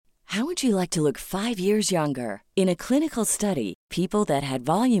How would you like to look 5 years younger? In a clinical study, people that had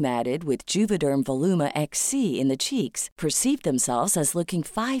volume added with Juvederm Voluma XC in the cheeks perceived themselves as looking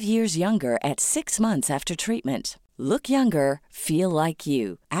 5 years younger at 6 months after treatment. Look younger, feel like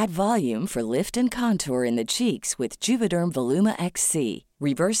you. Add volume for lift and contour in the cheeks with Juvederm Voluma XC.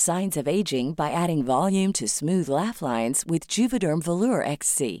 Reverse signs of aging by adding volume to smooth laugh lines with Juvederm Volure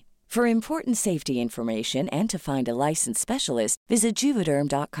XC. For important safety information and to find a licensed specialist, visit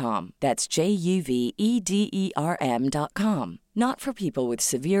Juvederm.com. That's JUVEDERM.com. Not for people with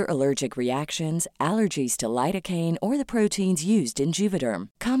severe allergic reactions, allergies to lidocaine, or the proteins used in Juvederm.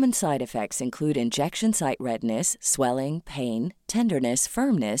 Common side effects include injection site redness, swelling, pain, tenderness,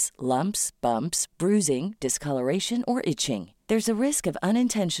 firmness, lumps, bumps, bruising, discoloration, or itching. There's a risk of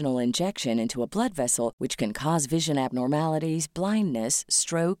unintentional injection into a blood vessel, which can cause vision abnormalities, blindness,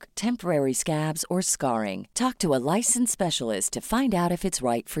 stroke, temporary scabs, or scarring. Talk to a licensed specialist to find out if it's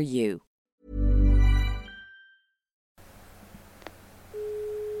right for you.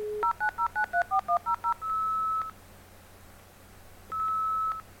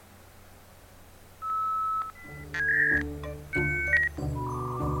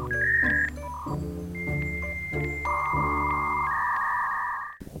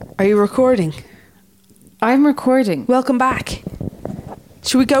 Are you recording? I'm recording. Welcome back.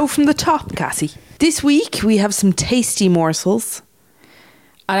 Should we go from the top, Cassie? This week we have some tasty morsels.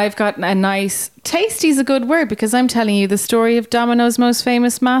 And I've got a nice... Tasty's a good word because I'm telling you the story of Domino's most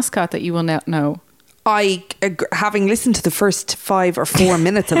famous mascot that you will not know. Having listened to the first 5 or 4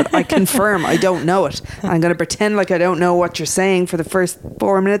 minutes of it, I confirm I don't know it. I'm going to pretend like I don't know what you're saying for the first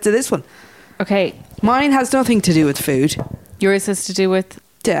 4 minutes of this one. Okay. Mine has nothing to do with food. Yours has to do with...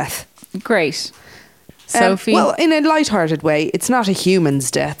 Death. Great. Sophie? Well, in a light-hearted way, it's not a human's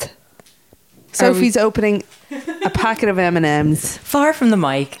death. Sophie's opening a packet of M&Ms. Far from the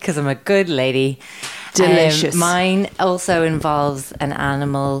mic, because I'm a good lady. Delicious. Mine also involves an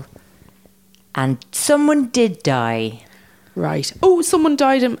animal, and someone did die. Right. Oh, someone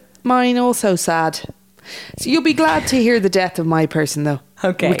died. Mine also sad. So you'll be glad to hear the death of my person, though.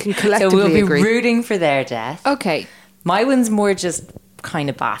 Okay. We can collectively so we'll be agree. rooting for their death. Okay. My one's more just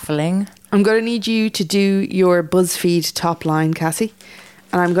kind of baffling. I'm going to need you to do your BuzzFeed top line, Cassie.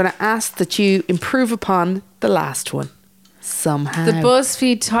 And I'm going to ask that you improve upon the last one somehow. The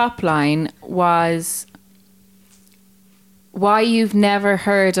BuzzFeed top line was why you've never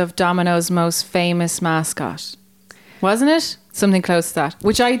heard of Domino's most famous mascot. Wasn't it? Something close to that.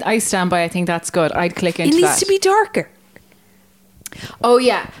 Which I stand by. I think that's good. I'd click into that. It needs to be darker. Oh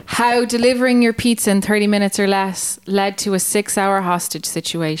yeah, how delivering your pizza in 30 minutes or less led to a 6-hour hostage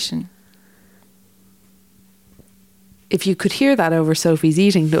situation. If you could hear that over Sophie's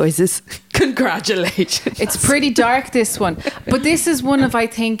eating noises, congratulations. It's pretty dark, this one. But this is one of, I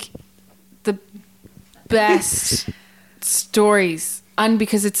think, the best stories. And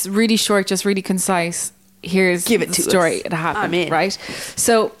because it's really short, just really concise, here's Give it the to story. us. It happened, I'm in. right?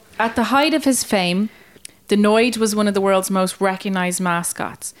 So at the height of his fame, the Noid was one of the world's most recognised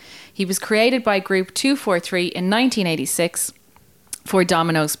mascots. He was created by Group 243 in 1986 for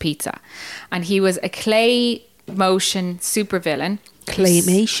Domino's Pizza. And he was a clay motion supervillain.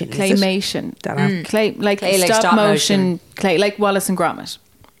 Claymation, is it? Claymation. Clay, like Clay, like stop stop motion. motion. Clay, like Wallace and Gromit.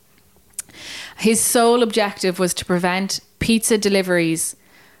 His sole objective was to prevent pizza deliveries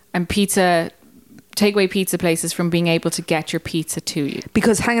and takeaway pizza places from being able to get your pizza to you.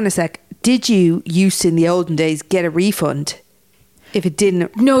 Because, hang on a sec, did you used to in the olden days get a refund if it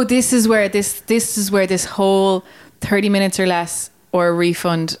didn't? No, this is where this whole 30 minutes or less or a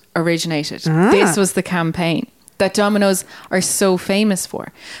refund originated. This was the campaign that Domino's are so famous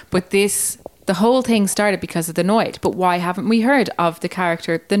for. But the whole thing started because of the Noid. But why haven't we heard of the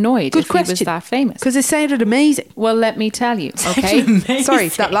character the Noid Good if question. he was that famous? Because it sounded amazing. Well, let me tell you, okay? Sorry,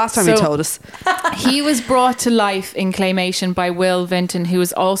 that last time you told us. He was brought to life in claymation by Will Vinton, who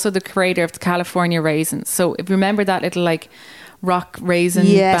was also the creator of the California Raisins. So if you remember that little like rock raisin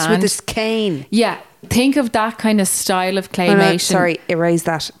Yes, band? with this cane. Yeah, think of that kind of style of Oh, claymation. no, sorry, erase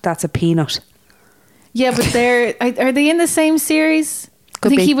that. That's a peanut. Yeah, but are they in the same series? I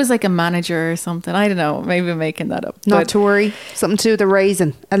think he was like a manager or something. I don't know. Maybe I'm making that up. Not to worry. Something to do with a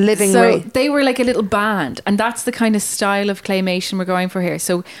raisin. A living So raisin. they were like a little band. And that's the kind of style of claymation we're going for here.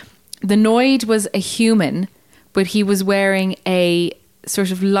 So the Noid was a human, but he was wearing a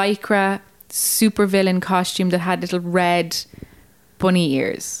sort of lycra supervillain costume that had little red bunny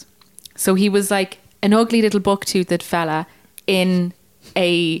ears. So he was like an ugly little buck-toothed fella in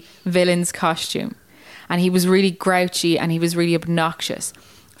a villain's costume. And he was really grouchy and he was really obnoxious.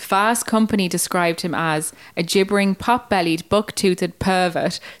 Fast Company described him as a gibbering, pot-bellied, buck-toothed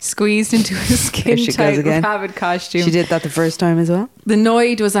pervert squeezed into a There she goes skin-tight again. rabbit costume. She did that the first time as well. The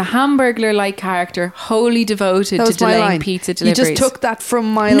Noid was a Hamburglar-like character, wholly devoted That to was my delaying line. pizza You deliveries. just took that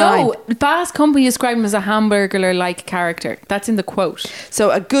from my line. No, Fast Company described him as a Hamburglar-like character. That's in the quote.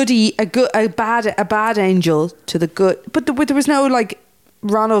 So a goodie, a bad angel to the good. But there was no like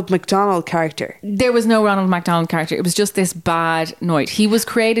Ronald McDonald character. There was no Ronald McDonald character. It was just this bad Noid. He was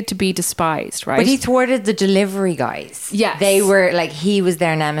created to be despised, right? But he thwarted the delivery guys. Yes. They were like, he was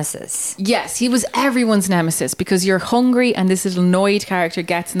their nemesis. Yes, he was everyone's nemesis because you're hungry and this little Noid character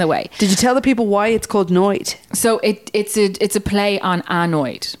gets in the way. Did you tell the people why it's called Noid? So it's a play on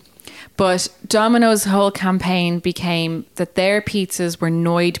Anoid. But Domino's whole campaign became that their pizzas were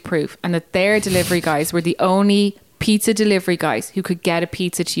Noid proof and that their delivery guys were the only pizza delivery guys who could get a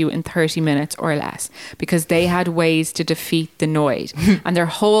pizza to you in 30 minutes or less because they had ways to defeat the Noid. And their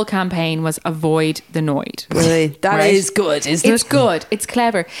whole campaign was avoid the Noid. Really? That is Right? good, isn't It's it? good. It's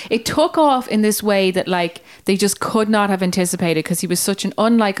clever. It took off in this way that like they just could not have anticipated because he was such an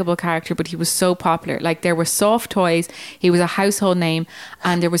unlikable character, but he was so popular. Like there were soft toys, he was a household name,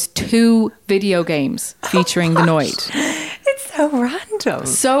 and there was 2 video games featuring the Noid. It's so random.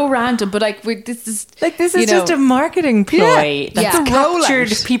 So random, but like this is This you is know, just a marketing ploy Yeah. that's It's a captured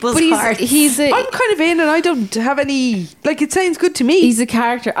rollout. people's But hearts. he's a I'm kind of in, and I don't have any. Like it sounds good to me. He's a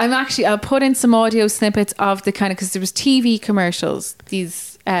character. I'll put in some audio snippets of the kind of, because there was TV commercials,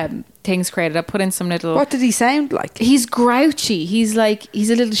 these things created. I'll put in some little. What did he sound like? He's grouchy. He's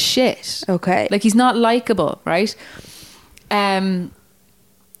a little shit. Okay. Like he's not likable, right?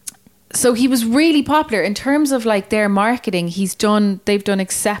 So he was really popular in terms of like their marketing. They've done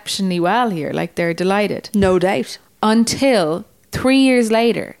exceptionally well here. Like they're delighted. No doubt. Until 3 years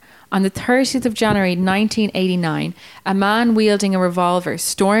later, on the 30th of January 1989, a man wielding a revolver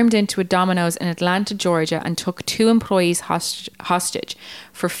stormed into a Domino's in Atlanta, Georgia, and took 2 employees hostage.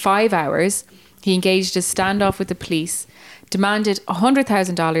 For 5 hours, he engaged a standoff with the police, demanded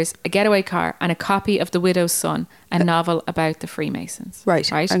 $100,000, a getaway car, and a copy of The Widow's Son, a novel about the Freemasons. Right.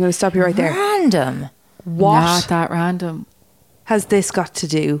 I'm going to stop you right there. Random. What Not that random. has this got to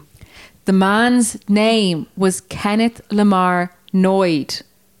do? The man's name was Kenneth Lamar Noid.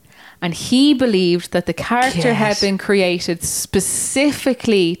 And he believed that the character had been created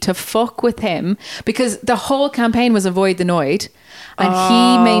specifically to fuck with him because the whole campaign was avoid the Noid. And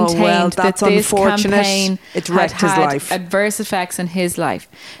he maintained well, that that's this unfortunate. campaign It's had wrecked his had life. adverse effects on his life.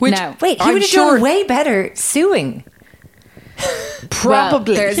 Which- now, Wait, he I'm would have sure- done way better suing.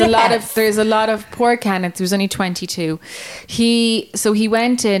 Probably. well, there's a lot of poor Kenneth who was only 22. He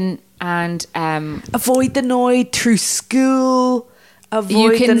went in and Avoid the Noid through school. Avoid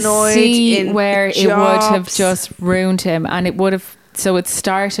you can the Noid see in where jobs. it would have just ruined him, and it would have. So it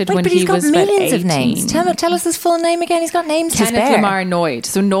started Wait, when but he he's got was about millions 18. of names. Tell us his full name again. He's got names to Kenneth spare. Lamar Noid.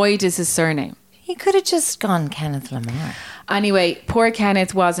 So Noid is his surname. He could have just gone Kenneth Lamar. Anyway, poor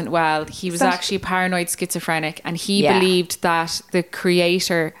Kenneth wasn't well. He was that- actually paranoid schizophrenic, and he Yeah. believed that the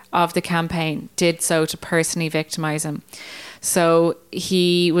creator of the campaign did so to personally victimize him. So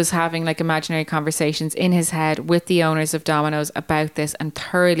he was having like imaginary conversations in his head with the owners of Domino's about this, and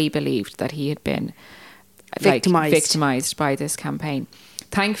thoroughly believed that he had been victimized by this campaign.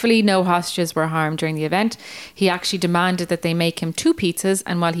 Thankfully, no hostages were harmed during the event. He actually demanded that they make him 2 pizzas,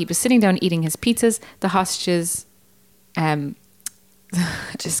 and while he was sitting down eating his pizzas, the hostages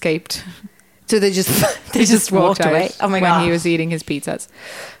escaped. So they just Walked away. out Oh my when God. he was eating his pizzas.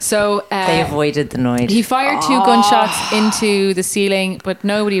 So They avoided the Noid. he fired 2 gunshots into the ceiling, but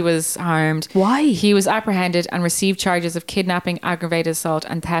nobody was harmed. Why? He was apprehended and received charges of kidnapping, aggravated assault,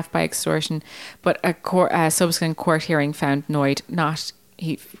 and theft by extortion. But a subsequent court hearing found Noid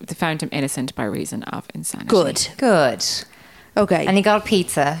they found him innocent by reason of insanity. Good. Okay. And he got a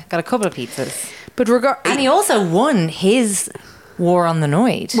pizza. Got a couple of pizzas. but And he also won his war on the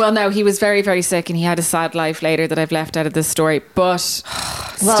Noid. Well, no, he was very, very sick, and he had a sad life later that I've left out of this story. But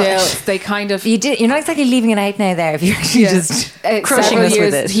Well, still, they kind of you're not exactly leaving it out now there if you're actually just crushing several us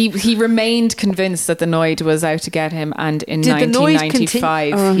years, with it. He remained convinced that the Noid was out to get him, and in Did the Noid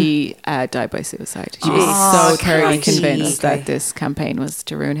 1995 he died by suicide. He was so thoroughly convinced that this campaign was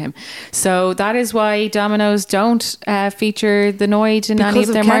to ruin him. So that is why Domino's don't feature the Noid in any Because of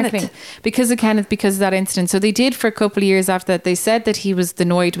of their Kenneth. marketing. Because of Kenneth, because of that incident. So they did for a couple of years after that. They said that the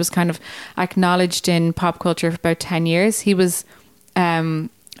Noid was kind of acknowledged in pop culture for about 10 years. He was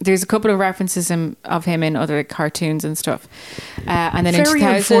there's a couple of references of him in other cartoons and stuff. And then Very in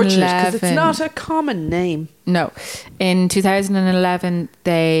unfortunate 2011, because it's not a common name. No, in 2011,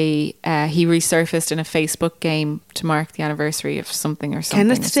 he resurfaced in a Facebook game to mark the anniversary of something or something.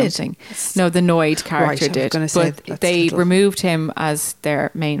 Kenneth did? Something. No, the Noid character Right, I was did. gonna say But that's they little. removed him as their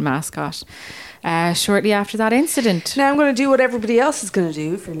main mascot shortly after that incident. Now I'm going to do what everybody else is going to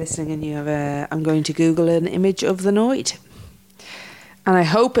do. If you're listening and you have I'm going to Google an image of the Noid. And I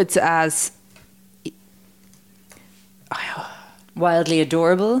hope it's as... Wildly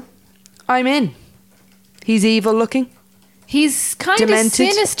adorable. I'm in. He's evil looking. He's kind Demented.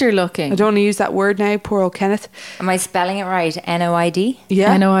 of sinister looking. I don't want to use that word now. Poor old Kenneth. Am I spelling it right? Noid?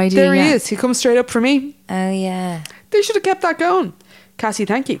 Yeah. NOID, There he yeah. is. He comes straight up for me. Oh, yeah. They should have kept that going. Cassie,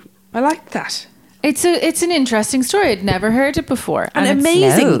 thank you. I like that. It's an interesting story. I'd never heard it before. And it's-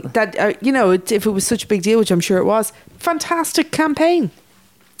 amazing No. that, if it was such a big deal, which I'm sure it was, fantastic campaign.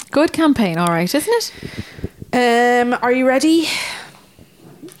 Good campaign, all right, isn't it? Are you ready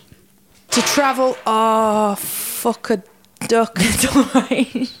to travel? Oh, fuck a duck. It's all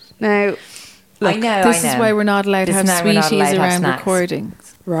right. Now, I know, This is why we're not allowed to This have is why we're not sweeties allowed to have around snacks.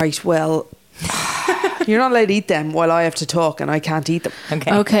 recordings. right, well, you're not allowed to eat them while I have to talk and I can't eat them.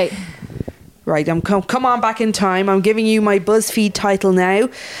 Okay. Okay. Right, come on back in time. I'm giving you my BuzzFeed title now.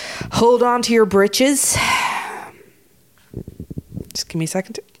 Hold on to your britches. Just give me a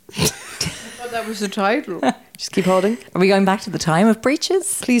second. That was the title. Just keep holding. Are we going back to the time of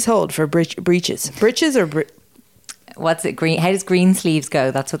breeches? Please hold for breeches. Breeches or What's it? Green? How does green sleeves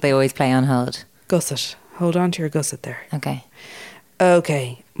go? That's what they always play on hold. gusset? Hold on to your gusset there. Okay.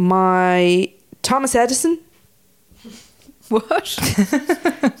 Okay, my Thomas Edison. What?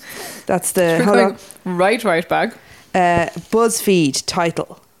 That's the hold on. Right back. BuzzFeed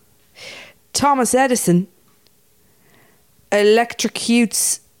title. Thomas Edison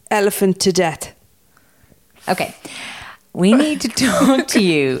electrocutes elephant to death. Okay. We need to talk to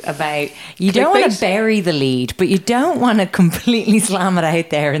you about, you don't want to Clickbait? bury the lead, but you don't want to completely slam it out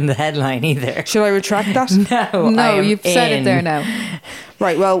there in the headline either. Should I retract that? No, I No, am you've said it in. there now.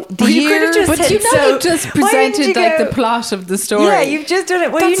 Right, well, the Well, you year... could have just But said you know, so. you just Why didn't presented you like go- the plot of the story. Yeah, you've just done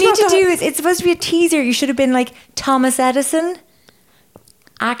it. What That's you need not to the- do is, it's supposed to be a teaser. You should have been like, Thomas Edison,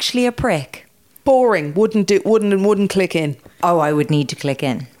 actually a prick. boring. Wouldn't click in. Oh, I would need to click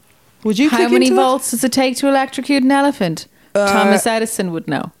in. Would you How click many into that? volts does it take to electrocute an elephant? Thomas Edison would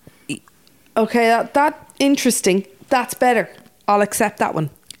know. Okay, that interesting. That's better. I'll accept that one.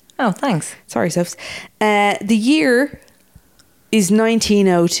 Oh, thanks. Sorry, Sophs. The year is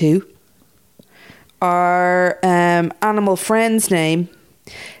 1902. Our animal friend's name,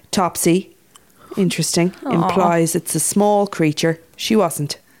 Topsy, interesting, implies it's a small creature. She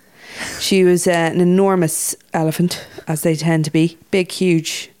wasn't. She was an enormous elephant, as they tend to be. Big,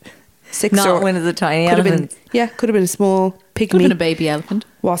 huge. Not one of the tiny could have been, elephants. yeah, could have been a small pygmy. Could have been a baby elephant.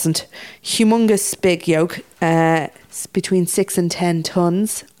 Wasn't. Humongous big yoke, between 6 and 10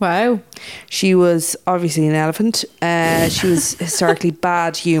 tons. Wow. She was obviously an elephant. She was historically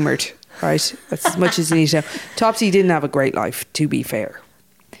bad humoured, right? That's as much as you need to know. Topsy didn't have a great life, to be fair.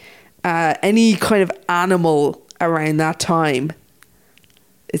 Any kind of animal around that time,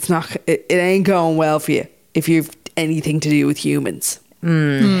 it ain't going well for you if you've anything to do with humans.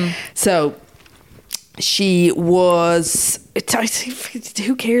 So she was...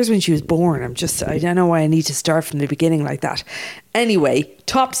 who cares when she was born? I don't know why I need to start from the beginning like that. Anyway,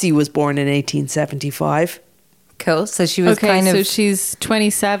 Topsy was born in 1875. Cool. So she was Okay, kind of... so she's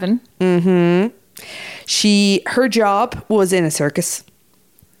 27. Her job was in a circus.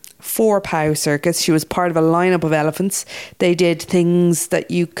 4-pow circus. She was part of a lineup of elephants. They did things that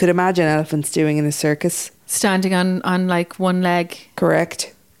you could imagine elephants doing in a circus. Standing on like one leg.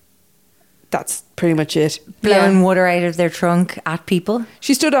 Correct. That's pretty much it. blowing water out of their trunk at people.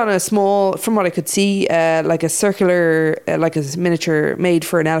 She stood on a small, from what I could see, like a circular, like a miniature made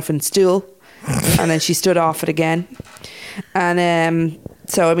for an elephant stool. And then she stood off it again. And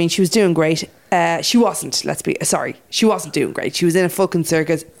so, I mean, she was doing great. She wasn't doing great. She was in a fucking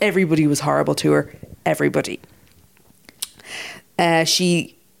circus. Everybody was horrible to her. Everybody.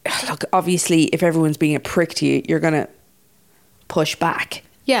 Look, obviously, if everyone's being a prick to you, you're going to push back.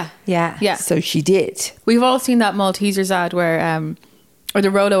 Yeah. Yeah. Yeah. So she did. We've all seen that Maltesers ad where, or the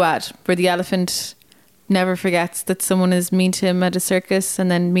Rolo ad, where the elephant never forgets that someone is mean to him at a circus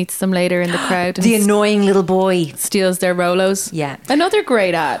and then meets them later in the crowd and The annoying little boy. steals their Rolos. Yeah. Another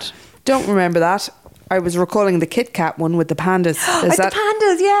great ad. Don't remember that. I was recalling the Kit Kat one with the pandas. Is The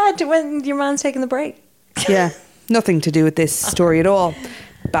pandas, yeah. When your man's taking the break. Yeah, nothing to do with this story at all.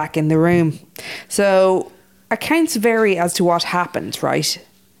 Back in the room. So accounts vary as to what happened, right?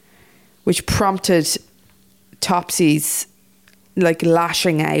 which prompted Topsy's like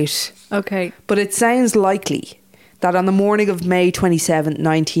lashing out. Okay. But it sounds likely that on the morning of May 27th,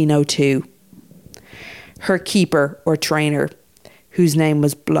 1902, her keeper or trainer, whose name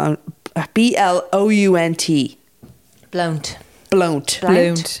was Blount, B-L-O-U-N-T. Blount.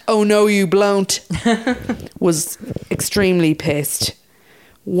 Blount. Oh no, you Blount. Was extremely pissed.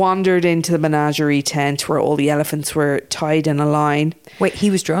 Wandered into the menagerie tent where all the elephants were tied in a line. Wait, he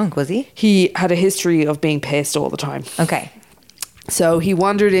was drunk, was he? He had a history of being pissed all the time. Okay. So he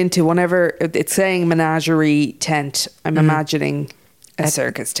wandered into whenever it's saying menagerie tent, I'm imagining a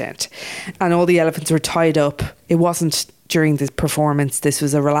circus tent. And all the elephants were tied up. It wasn't during the performance, this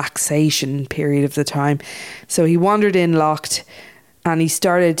was a relaxation period of the time. So he wandered in locked and he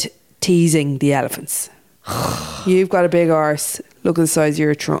started teasing the elephants. You've got a big arse. Look at the size of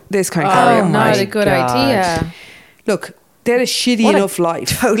your trunk. This kind of carry Oh, on. not right? a good God. idea. Look, they had a shitty What a enough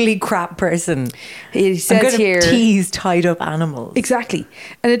life. Totally crap person. He I'm says gonna here tease tied up animals. exactly,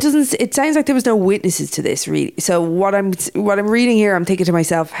 and it sounds like there was no witnesses to this really. So what I'm reading here, I'm thinking to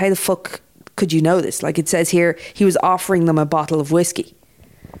myself, how the fuck could you know this? Like it says here, he was offering them a bottle of whiskey.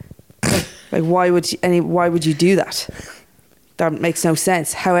 Like why would you do that? That makes no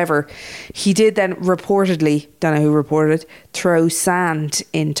sense. However, he did then reportedly, don't know who reported it, throw sand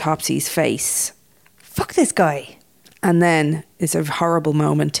in Topsy's face. Fuck this guy. And then, it's a horrible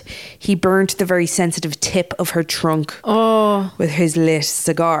moment, he burnt the very sensitive tip of her trunk with his lit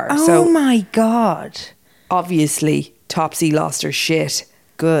cigar. Oh So my God. obviously, Topsy lost her shit.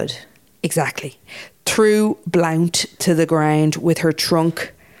 Good. Exactly. Threw Blount to the ground with her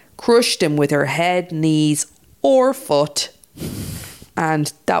trunk, crushed him with her head, knees, or foot,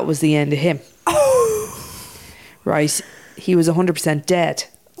 and that was the end of him. Right. He was 100% dead.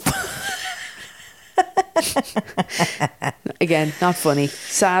 Again, not funny.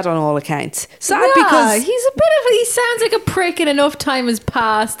 Sad on all accounts. Sad because he sounds like a prick and enough time has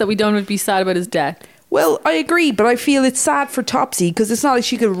passed that we don't have to be sad about his death. well, I agree, but I feel it's sad for Topsy because it's not like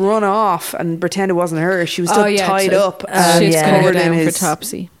she could run off and pretend it wasn't her. She was still tied up and Shit's gonna go covered in down for his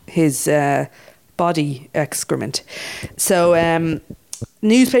Topsy. his body excrement. So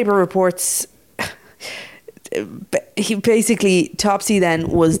newspaper reports Topsy then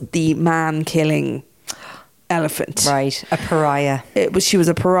was the man killing elephant. Right. A pariah. She was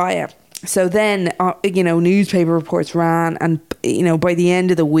a pariah. So then newspaper reports ran, and by the end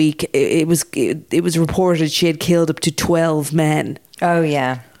of the week it was reported she had killed up to 12 men, Oh,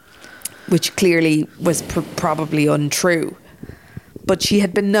 yeah. which clearly was probably untrue. But she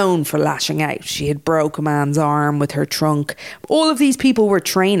had been known for lashing out. She had broke a man's arm with her trunk. All of these people were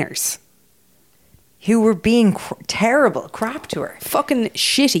trainers. Who were being terrible crap to her. Fucking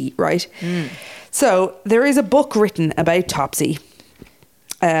shitty, right? So there is a book written about Topsy,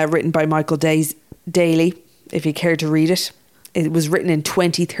 written by Michael Daly, if you care to read it. It was written in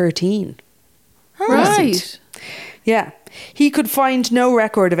 2013. Right. Yeah. He could find no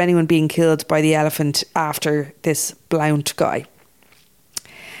record of anyone being killed by the elephant after this Blount guy.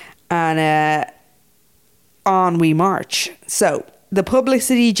 And on we march. So the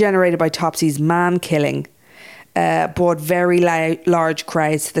publicity generated by Topsy's man killing brought very large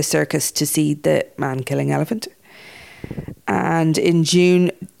crowds to the circus to see the man killing elephant. And in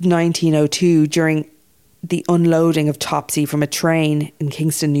June 1902, during the unloading of Topsy from a train in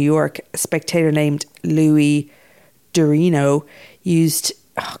Kingston, New York, a spectator named Louis Dorino used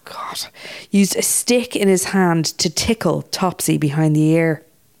a stick in his hand to tickle Topsy behind the ear.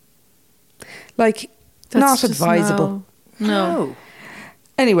 Like, That's not just advisable. No.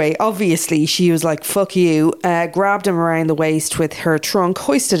 Anyway, obviously, she was like, fuck you, grabbed him around the waist with her trunk,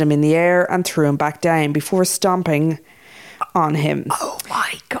 hoisted him in the air and threw him back down before stomping on him. Oh,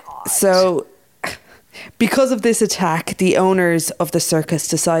 my God. So, because of this attack, the owners of the circus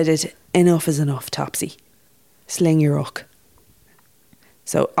decided, enough is enough, Topsy. Sling your hook.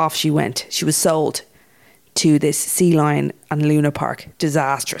 So off she went. She was sold to this Sea Lion and Luna Park.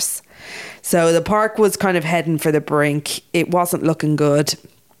 Disastrous. So the park was kind of heading for the brink. It wasn't looking good.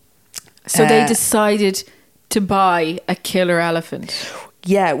 So they decided to buy a killer elephant.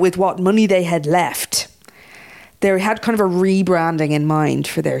 Yeah, with what money they had left. They had kind of a rebranding in mind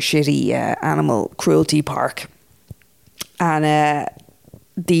for their shitty animal cruelty park. And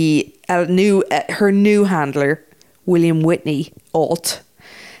her new handler, William Whitney Alt,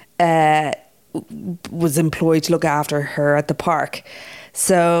 was employed to look after her at the park.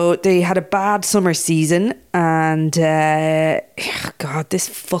 So they had a bad summer season, and God, this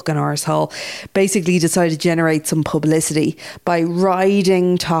fucking arsehole basically decided to generate some publicity by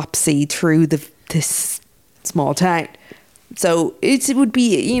riding Topsy through this small town. So it would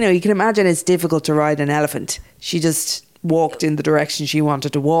be, you can imagine it's difficult to ride an elephant. She just walked in the direction she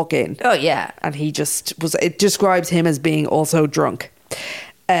wanted to walk in. Oh, yeah. And he just was, it describes him as being also drunk.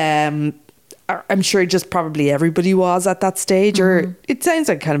 I'm sure just probably everybody was at that stage, or it sounds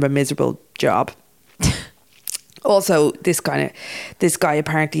like kind of a miserable job. Also, this guy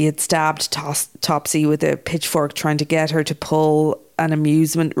apparently had stabbed Topsy with a pitchfork trying to get her to pull an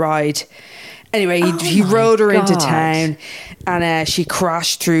amusement ride. Anyway, he rode her into town, and she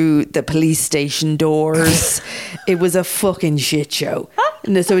crashed through the police station doors. It was a fucking shit show.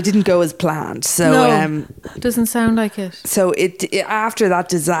 So it didn't go as planned. So doesn't sound like it. So it after that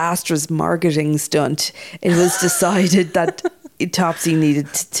disastrous marketing stunt, it was decided that Topsy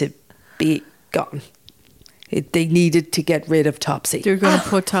needed to be gone. They needed to get rid of Topsy. They're going to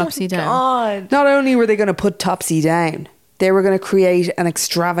put Topsy down. God. Not only were they going to put Topsy down, they were going to create an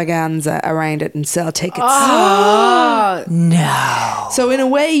extravaganza around it and sell tickets. Oh, No. So in a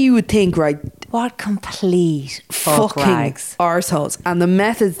way, you would think, right, What complete fucking rags. arseholes. And the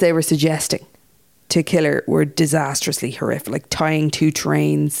methods they were suggesting to kill her were disastrously horrific, like tying 2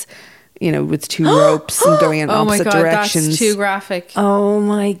 trains, with 2 ropes and going in oh my opposite God, directions. that's too graphic. Oh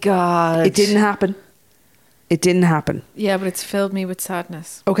my God. It didn't happen. It didn't happen. Yeah, but it's filled me with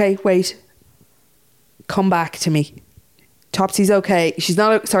sadness. Okay, wait. Come back to me. Topsy's okay. She's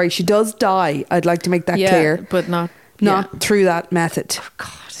not. Sorry, she does die. I'd like to make that clear. But not Through that method. Oh, God.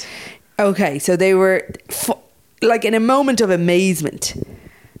 Okay, so they were like in a moment of amazement.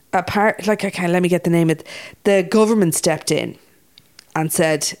 Let me get the name of it. The government stepped in and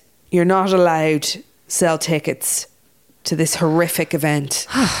said, "You're not allowed to sell tickets to this horrific event."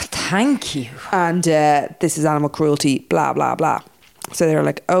 Oh, thank you. And this is animal cruelty, blah, blah, blah. So they were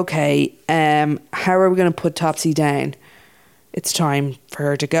like, okay, how are we going to put Topsy down? It's time for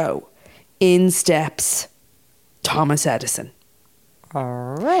her to go. In steps Thomas Edison.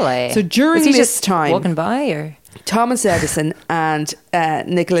 Oh, really? So during Was he this just time, walking by, or Thomas Edison and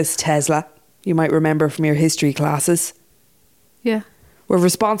Nicholas Tesla, you might remember from your history classes, Yeah. were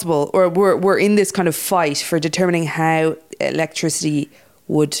responsible, or were in this kind of fight for determining how electricity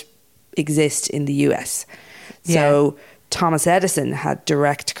would exist in the US. So Thomas Edison had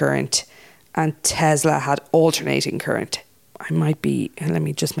direct current and Tesla had alternating current. Let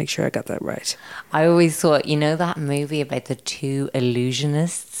me just make sure I got that right. I always thought, that movie about the 2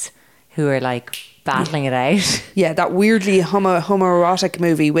 illusionists who are like battling it out Yeah, that weirdly homoerotic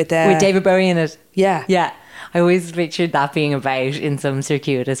movie with with David Bowie in it. Yeah. Yeah. I always pictured that being about, in some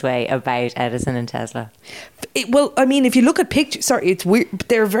circuitous way, about Edison and Tesla. If you look at pictures, sorry, it's weird.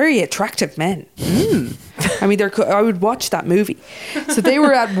 They're very attractive men. I mean, I would watch that movie. So they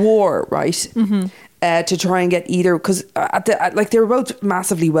were at war, right? To try and get either, because they were both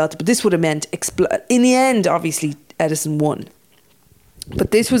massively wealthy, but this would have meant in the end, obviously, Edison won.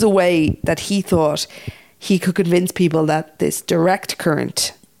 But this was a way that he thought he could convince people that this direct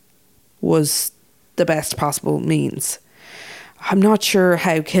current was the best possible means. I'm not sure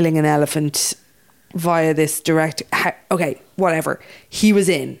how killing an elephant via this direct... okay, whatever. He was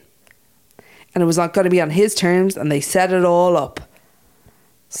in. And it was not going to be on his terms, and they set it all up.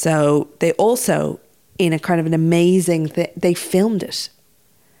 So they also, in a kind of an amazing thing, they filmed it.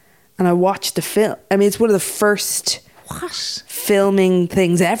 And I watched the film. I mean, it's one of the first filming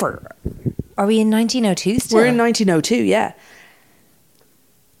things ever. Are we in 1902 still? We're in 1902, yeah.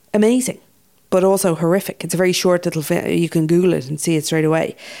 Amazing. But also horrific. It's a very short little film. You can Google it and see it straight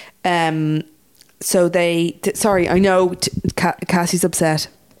away. So they... sorry, I know Cassie's upset.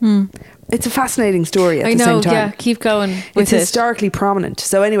 It's a fascinating story at the same time. Yeah, keep going with It's it. historically prominent.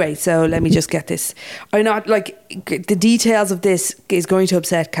 So anyway, so let me just get this. I'm not, the details of this is going to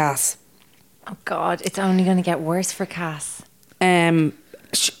upset Cass. Oh, God. It's only going to get worse for Cass.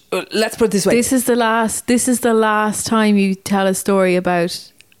 Let's put it this way. This is the last time you tell a story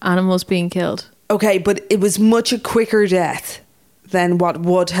about animals being killed. Okay, but it was much a quicker death than what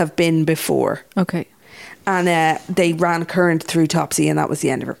would have been before. Okay. And they ran current through Topsy, and that was the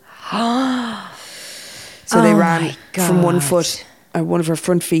end of her. So they ran from one foot, one of her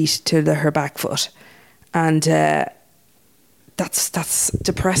front feet to her back foot. And that's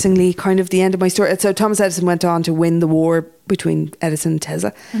depressingly kind of the end of my story. So Thomas Edison went on to win the war between Edison and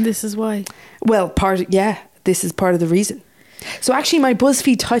Tesla. And this is why. Well, this is part of the reason. So actually my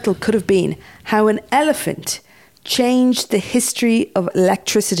BuzzFeed title could have been How an Elephant Changed the History of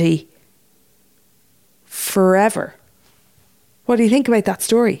Electricity Forever. What do you think about that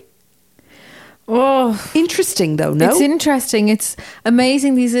story? Oh, Interesting though, no? it's interesting. It's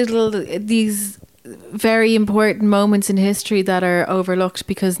amazing, these very important moments in history that are overlooked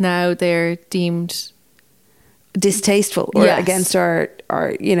because now they're deemed distasteful or Yes. against our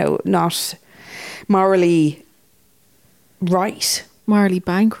not morally right, Morally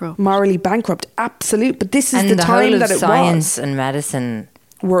bankrupt. Absolute. But this is And the the time whole that of it science was. and medicine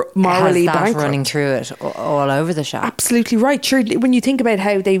Were morally has that bankrupt. running through it all over the shop. Absolutely right. Sure, when you think about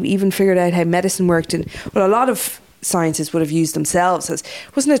how they even figured out how medicine worked, and well, a lot of scientists would have used themselves as,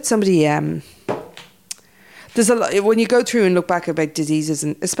 wasn't it somebody? There's a lot when you go through and look back about diseases,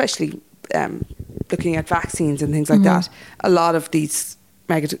 and especially looking at vaccines and things like that. A lot of these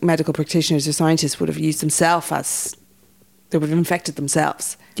medical practitioners or scientists would have used themselves as they would have infected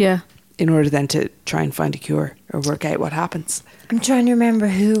themselves. Yeah. In order then to try and find a cure or work out what happens. I'm trying to remember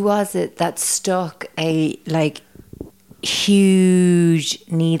who was it that stuck a like huge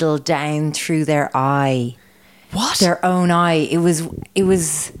needle down through their eye. What? Their own eye. It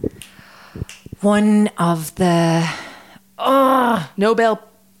was one of the Nobel.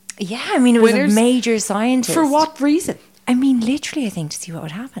 yeah, I mean it was Winners? a major scientist. For what reason? I mean literally I think to see what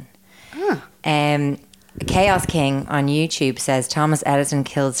would happen. Chaos King on YouTube says Thomas Edison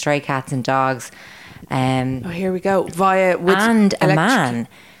killed stray cats and dogs. Oh, here we go. With And a electric- man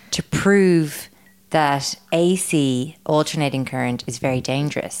to prove that AC alternating current is very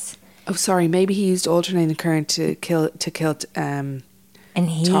dangerous. Oh, sorry. Maybe he used alternating current to kill. And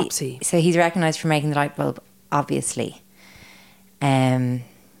he Topsy. so he's recognised for making the light bulb, obviously.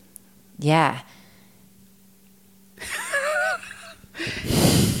 Yeah.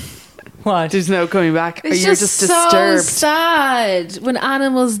 What? There's no coming back. It's You're just, just so disturbed. sad when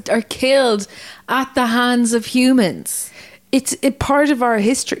animals are killed at the hands of humans. It's a part of our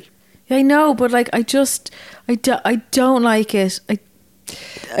history. I know, but like I don't like it. I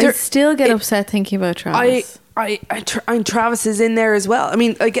There- still get it- upset thinking about Travis. And Travis is in there as well. I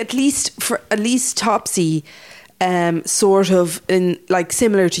mean, like at least Topsy, sort of in like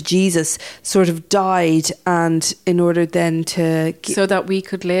similar to Jesus, sort of died, and in order then to so that we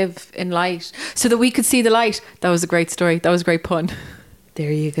could live in light, so that we could see the light. That was a great story. That was a great pun.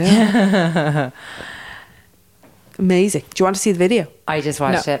 there you go. Amazing. Do you want to see the video? I just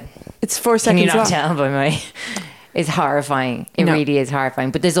watched No. it. It's 4 Can seconds you not long. tell by my? It's horrifying. It No. really is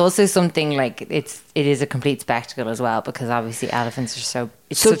horrifying. But there's also something like it is a complete spectacle as well, because obviously elephants are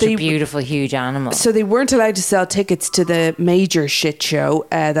it's So such they- a beautiful, huge animal. So they weren't allowed to sell tickets to the major shit show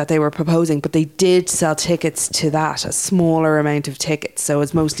that they were proposing, but they did sell tickets to that, a smaller amount of tickets. So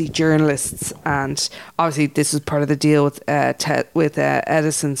it's mostly journalists, and obviously this was part of the deal with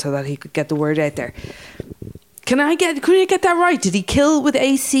Edison, so that he could get the word out there. Could I get that right? Did he kill with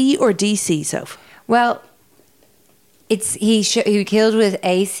AC or DC, Soph? Well, he killed with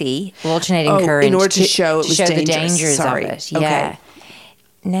AC, alternating current, in order to show it was the dangerous. dangers Sorry. of it. Okay. Yeah.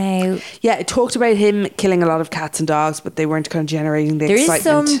 Now Yeah, it talked about him killing a lot of cats and dogs, but they weren't kind of generating the there is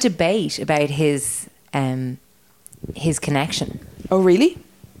excitement. some debate about his connection. Oh, really?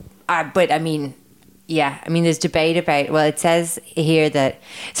 But I mean, yeah, I mean, there's debate about. Well, it says here that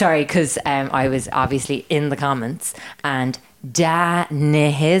because I was obviously in the comments, and Da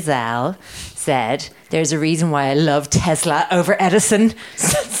Nihizal said, "There's a reason why I love Tesla over Edison."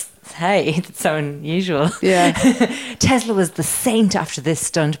 Hey, it's so unusual. Yeah. Tesla was the saint after this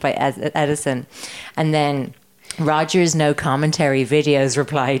stunt by Edison, and then Rogers No Commentary Videos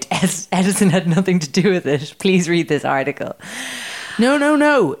replied, "Edison had nothing to do with it. Please read this article."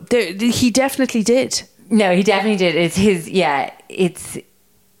 No. He definitely did. No, he definitely did. It's his. Yeah, it's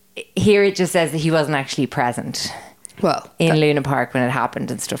here. It just says that he wasn't actually present. Well, In Luna Park when it happened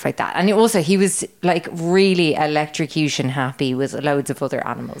and stuff like that. And also he was like really electrocution happy with loads of other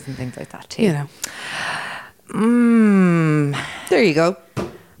animals and things like that too. you know. There you go.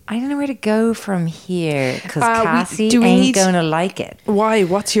 I don't know where to go from here because we- Cassie do we ain't need- going to like it. Why?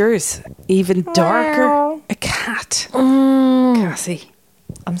 What's yours? Even darker? Well. A cat. Cassie.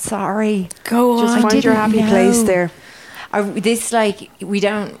 I'm sorry. Go Just on. find your happy know. place there. This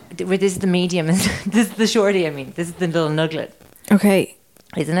is the medium. This is the shorty, I mean. This is the little nuglet. Okay,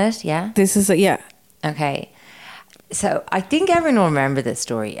 Isn't it? Yeah? this is Okay. So I think everyone will remember this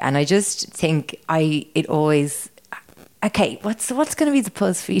story, and I just think it always. Okay, what's going to be the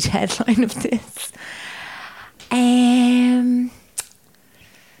BuzzFeed headline of this?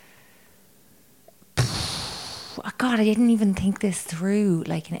 Oh God, I didn't even think this through,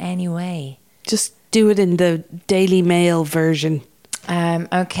 like in any way. Just do it in the Daily Mail version.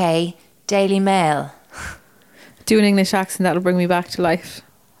 Okay, Daily Mail. Do an English accent. That'll bring me back to life.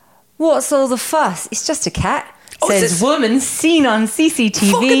 What's all the fuss? It's just a cat. this- says woman seen on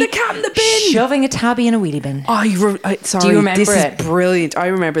CCTV Fucking the cat in the bin. shoving a tabby in a wheelie bin. Sorry, Do you remember this it? is brilliant. I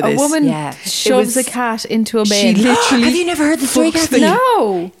remember this. A woman Yeah. shoves It was- a cat into a She bin. literally. Have you never heard the story, fucks Kathy? the-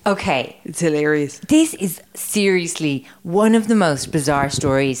 No. Okay, It's hilarious. this is seriously one of the most bizarre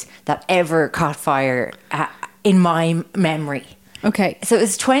stories that ever caught fire in my memory. Okay. So it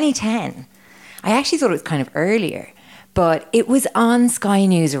was 2010. I actually thought it was kind of earlier, but it was on Sky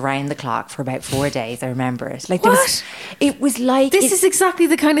News around the clock for about 4 days. I remember it. Like there was, it was like This is exactly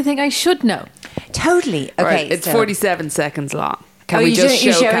the kind of thing I should know. totally okay. Right, it's so- 47 seconds long. Can Oh, we you're just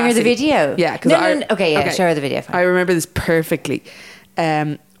you're show showing her the Cassie? video? Yeah, because no, okay, yeah, show her the video. Fine. I remember this perfectly.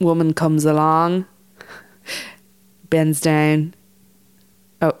 Woman comes along, bends down.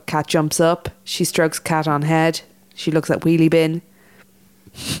 Oh, cat jumps up. She strokes cat on head. She looks at wheelie bin.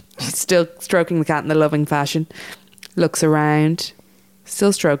 She's still stroking the cat in a loving fashion. Looks around.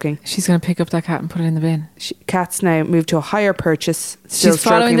 Still stroking. She's going to pick up that cat and put it in the bin. Cat's now moved to a higher purchase. Still She's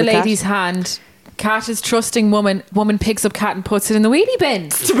following stroking the cat. lady's hand. Cat is trusting woman. Woman picks up cat and puts it in the wheelie bin.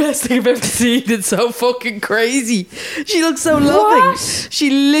 It's the best thing I've ever seen. It's so fucking crazy. She looks so loving. What?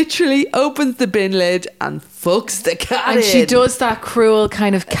 She literally opens the bin lid and fucks the cat And in. she does that cruel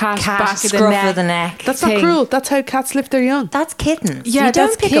kind of cat back of the scruff neck. of the neck. That's not thing. cruel. That's how cats lift their young. That's kittens. Yeah, you don't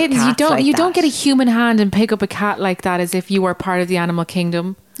that's pick up kittens. You cats don't. like you don't that. get a human hand and pick up a cat like that as if you were part of the animal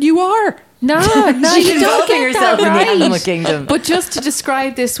kingdom. You are. No, no, She's you don't involving get herself that in the right. animal kingdom. But just to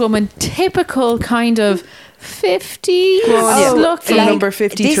describe this woman, typical kind of 50s on, look from number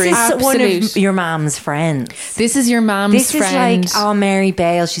 53. This is one of Absolute. your mom's friends. This is your mom's This friend. is like, oh, Mary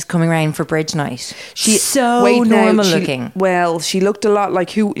Bale, she's coming round for bridge night. She's so Wait, now, normal she- looking. Well, she looked a lot like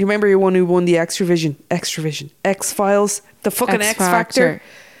who? You remember your one who won the X-Files, the fucking X Factor.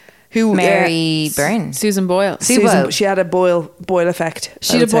 Who? Mary Byrne. Susan Boyle. Susan, Boyle. she had a Boyle effect.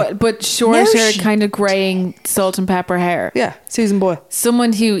 She I had would a say. but shorter, No, she- kind of greying salt and pepper hair. Yeah, Susan Boyle.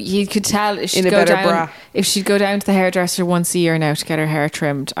 Someone who you could tell if she'd In a go better down, bra. if she'd go down to the hairdresser once a year now to get her hair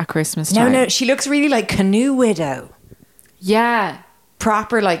trimmed at Christmas No, time. no, she looks really like Canoe Widow. Yeah.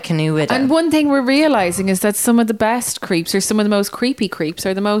 Proper like Canoe Widow. And one thing we're realizing is that some of the best creeps or some of the most creepy creeps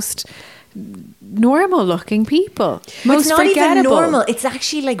are the most normal looking people. Most it's not forgettable. even normal. It's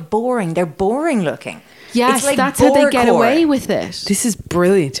actually like boring. They're boring looking. Yes, It's like that's how they get borecore. away with it. This is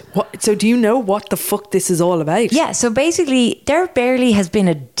brilliant. What? So do you know what the fuck this is all about? Yeah, so basically, there barely has been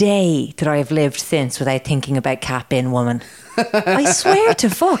a day that I have lived since without thinking about Cat Bin Woman. I swear to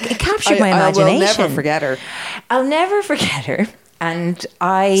fuck, it captured my I will imagination. never forget her. I'll never forget her. And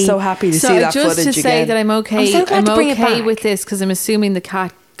I... So happy to So see that just footage to say again. that I'm okay. I'm so glad to bring it okay back. with this because I'm assuming the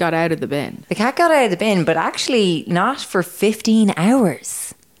cat got out of the bin. The cat got out of the bin, but actually not for 15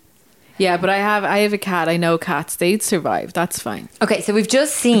 hours. Yeah, but I have a cat. I know cats. They'd survive. That's fine. Okay, so we've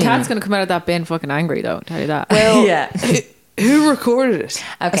just seen... The cat's going to come out of that bin fucking angry though. I'll tell you that. Well, Yeah. Who recorded it?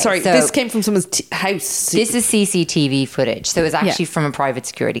 Okay, Sorry, so- this came from someone's house. This is CCTV footage, so it's actually Yeah. from a private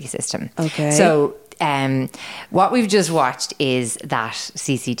security system. Okay. So what we've just watched is that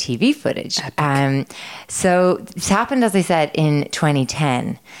CCTV footage. So this happened, as I said, in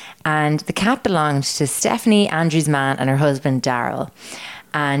 2010, and the cat belonged to Stephanie Andrews Mann and her husband Daryl,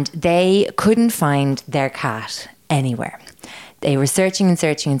 and they couldn't find their cat anywhere. They were searching and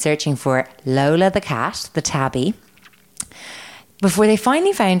searching and searching for Lola the cat, the tabby, before they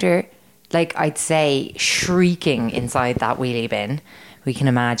finally found her, like I'd say, shrieking inside that wheelie bin, we can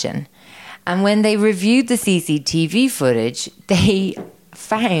imagine. And when they reviewed the CCTV footage, they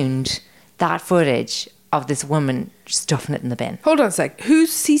found that footage of this woman stuffing it in the bin. Hold on a sec.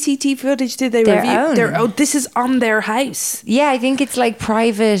 Whose CCTV footage did they Their review? own. This is on their house. Yeah, I think it's like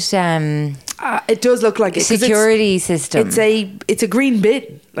private It does look like it. 'cause security system. It's a green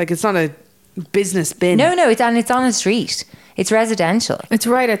bin. Like it's not a business bin. No, it's on a street. It's residential. it's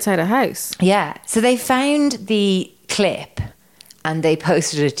right outside a house. Yeah. So they found the clip and they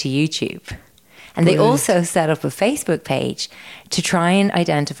posted it to YouTube. And they also set up a Facebook page to try and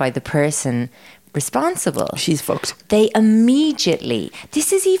identify the person responsible. She's fucked. They immediately,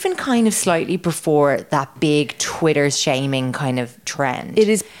 this is even kind of slightly before that big Twitter shaming kind of trend. It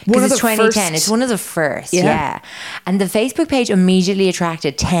is one because of it's the 2010. first. It's one of the first, Yeah. yeah. And the Facebook page immediately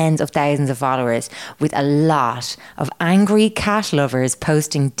attracted tens of thousands of followers, with a lot of angry cat lovers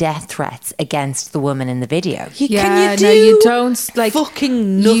posting death threats against the woman in the video. Can you no, do you don't like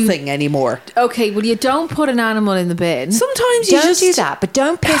fucking you- nothing anymore? Okay, well, you don't put an animal in the bin. Sometimes you Don't just do that, but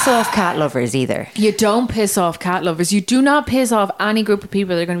don't piss off cat lovers either. You don't piss off cat lovers. You do not piss off any group of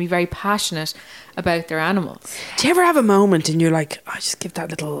people that are going to be very passionate about their animals. Do you ever have a moment and you're like, I just give that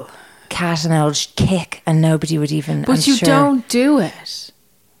little. Cat an old kick and nobody would even. But I'm you sure. don't do it.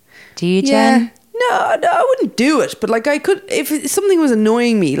 Do you, Jen? No, no, I wouldn't do it. But like I could, if something was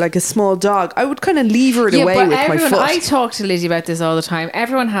annoying me, like a small dog, I would kind of lever it away but with my foot. I talk to Lizzie about this all the time.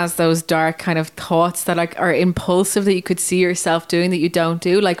 Everyone has those dark kind of thoughts that like are impulsive that you could see yourself doing that you don't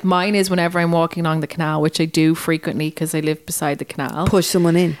do. Like mine is whenever I'm walking along the canal, which I do frequently because I live beside the canal. Push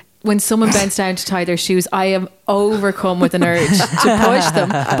someone in. When someone bends down to tie their shoes, I am overcome with an urge to push them,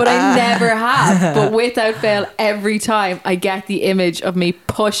 but I never have. But without fail, every time I get the image of me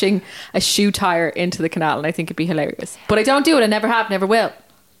pushing a shoe tire into the canal, and I think it'd be hilarious. But I don't do it. I never have, never will.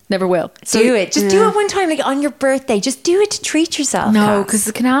 Never will. Do it. Just do it one time, like on your birthday. Just do it to treat yourself. No, Cass. because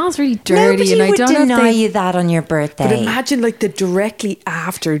the canal's really dirty, Nobody and I would don't know deny if you that on your birthday. But imagine like the directly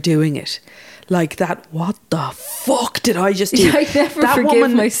after doing it. Like that, what the fuck did I just do? I never that forgive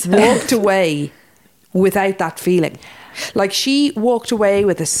woman myself. walked away without that feeling. Like she walked away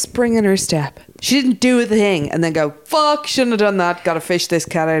with a spring in her step. She didn't do the thing and then go, fuck, shouldn't have done that. Got to fish this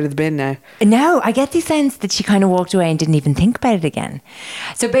cat out of the bin now. No, I get the sense that she kind of walked away and didn't even think about it again.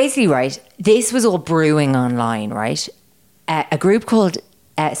 So basically, right, this was all brewing online, right? A group called,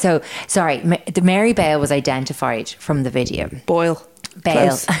 the Mary Bale was identified from the video. Boyle.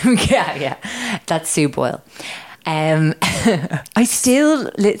 Bale. yeah. That's Sue Boyle. I still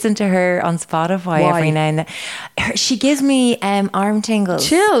listen to her on Spotify Why? every now and then. She gives me arm tingles.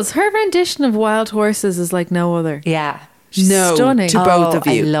 chills. Her rendition of Wild Horses is like no other. Yeah. No, Stunning. to both of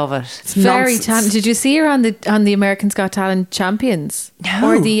I you. love it. Very nonsense. talented. Did you see her on the Americans Got Talent champions? No.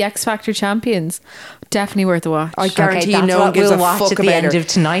 Or the X Factor champions? Definitely worth a watch. I guarantee you that's no what one gives we'll a watch fuck at the about end her. of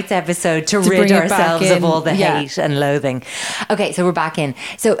tonight's episode to bring rid it back ourselves in. of all the Yeah. hate and loathing. Okay, so we're back in.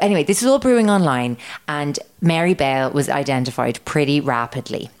 So anyway, this is all brewing online, and Mary Bale was identified pretty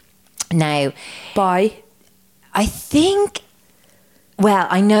rapidly. Now, Bye. I think, well,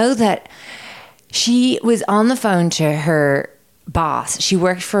 I know that she was on the phone to her boss. She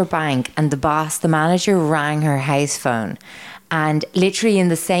worked for a bank, and the manager rang her house phone. And literally in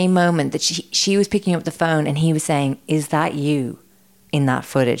the same moment that she was picking up the phone and he was saying, "Is that you in that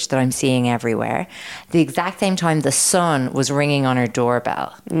footage that I'm seeing everywhere?" The exact same time the sun was ringing on her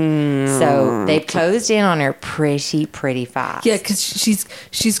doorbell. So they closed in on her pretty fast. Yeah, because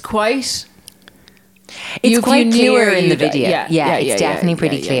she's quite. It's quite knew clear her, in the video. Yeah, It's definitely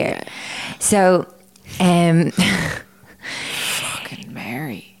pretty clear. yeah. So, Fucking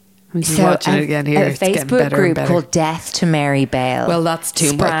Mary. I'm just watching it again here. A It's getting Facebook better and group better. called Death to Mary Bale. Well, that's too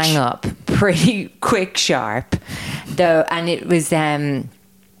sprang much. up pretty quick, sharp, though, and it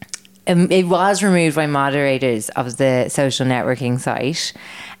was removed by moderators of the social networking site,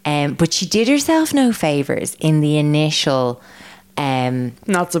 but she did herself no favors in the initial.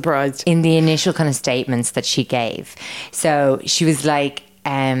 Not surprised. In the initial kind of statements that she gave. So she was like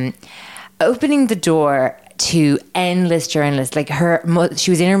opening the door to endless journalists. Like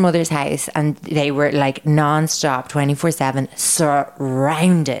she was in her mother's house and they were like non-stop 24/7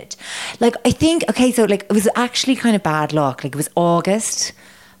 surrounded. Like I think, okay, so like it was actually kind of bad luck. Like it was August,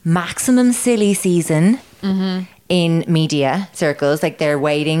 maximum silly season. In media circles, like they're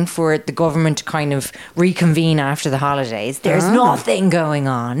waiting for the government to kind of reconvene after the holidays. There's nothing going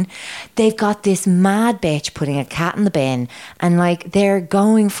on. They've got this mad bitch putting a cat in the bin and like they're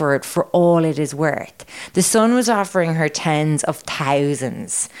going for it for all it is worth. The Sun was offering her tens of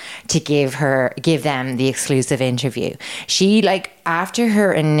thousands to give them the exclusive interview. She like after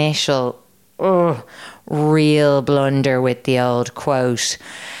her initial real blunder with the old quote,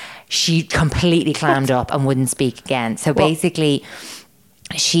 she completely clammed up and wouldn't speak again. So basically,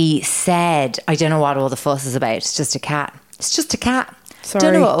 she said, "I don't know what all the fuss is about. It's just a cat. It's just a cat. Sorry.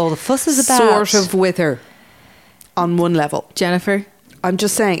 Don't know what all the fuss is about." Sort of with her on one level. Jennifer. I'm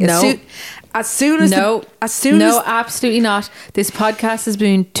just saying. No. As soon as Absolutely not. This podcast has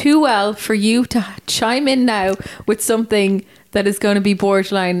been too well for you to chime in now with something that is going to be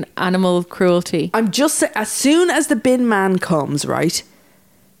borderline animal cruelty. I'm just saying, as soon as the bin man comes, right,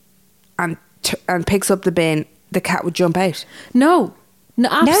 and picks up the bin, the cat would jump out. No,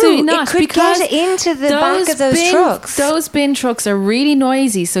 absolutely No, it not. could because get into the back of those trucks. Those bin trucks are really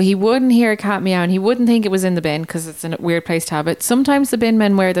noisy, so he wouldn't hear a cat meow and he wouldn't think it was in the bin because it's a weird place to have it. Sometimes the bin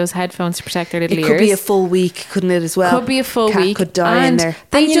men wear those headphones to protect their little It ears. could be a full week, couldn't it, as well? Could be a full Cat week. could die in and there.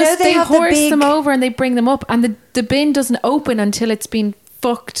 They And you know just they they have the horse them big- over and they bring them up, and the bin doesn't open until it's been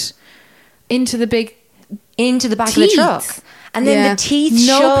fucked into the big. into the back of Teeth. the truck. And then Yeah. the teeth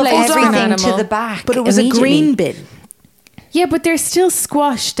No shove place for an everything to animal. the back. But it was a immediately. green bin. Yeah, but they're still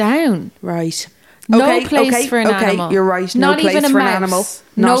squashed down. Right. No place for an okay, animal. you're right. Not no place even a for an mouse. animal.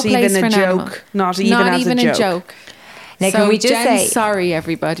 No Not place even for a an animal. joke. Not even as a a joke. joke. Now, So can we just Jen's say- sorry,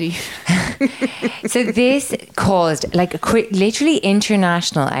 everybody? So this caused like literally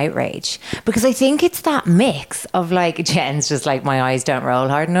international outrage, because I think it's that mix of like, Jen's just like, my eyes don't roll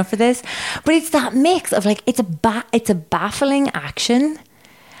hard enough for this, but it's that mix of like, it's a baffling action.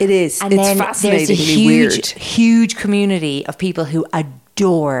 It is. And it's then fascinatingly there's a huge, weird. huge community of people who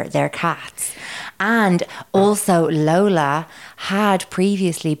adore their cats. And also Lola had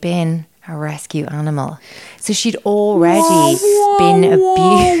previously been a rescue animal. So she'd already been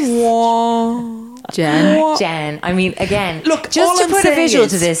abused. Jen, I mean, again, Look, just all to I'm put a saying visual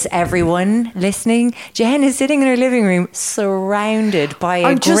is- to this, everyone listening, Jen is sitting in her living room surrounded by a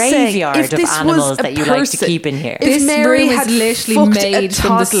I'm just saying, graveyard if of this was animals a that you like to person- keep in here. if This Mary room had is literally fucked a made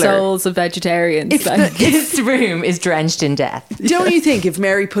from the toddler- souls of vegetarians. If Like, This room is drenched in death. Don't you think if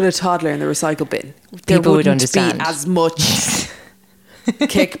Mary put a toddler in the recycle bin, there People would wouldn't understand. be as much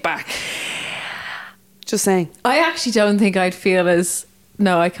kickback? Just saying. I actually don't think I'd feel as...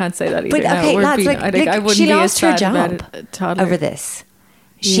 No, I can't say that either. But okay, no, we're lads, being- like, I think I wouldn't she be as lost her sad about job a toddler. over this.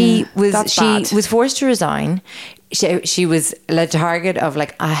 She that's she bad. was forced to resign. She was the target of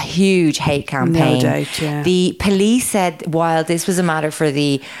like a huge hate campaign. doubt, yeah. The police said while this was a matter for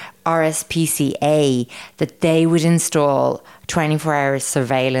the RSPCA, that they would install 24-hour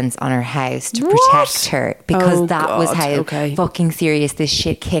surveillance on her house to protect her, because Oh, that was God, how okay. fucking serious this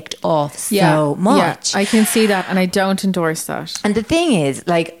shit kicked off Yeah, so much. Yeah, I can see that, and I don't endorse that. And the thing is,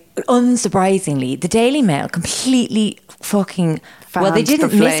 like, unsurprisingly, the Daily Mail completely fucking... well, they Fans the didn't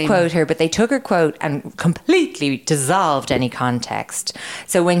flame. misquote her, but they took her quote and completely dissolved any context.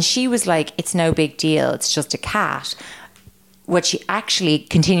 So when she was like, it's no big deal, it's just a cat... what she actually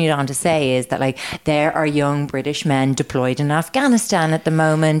continued on to say is that, like, there are young British men deployed in Afghanistan at the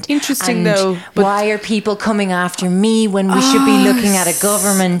moment. Interesting, and though, but- why are people coming after me when we should be looking at a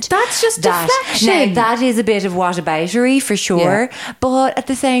government? That's just that, deflection. Now, that is a bit of whataboutery for sure. But at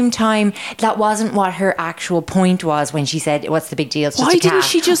the same time, that wasn't what her actual point was when she said, what's the big deal? It's just Why a cat. didn't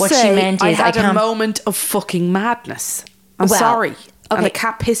she just what say, she meant I is, had a can't... moment of fucking madness? I'm Well, sorry. And okay. the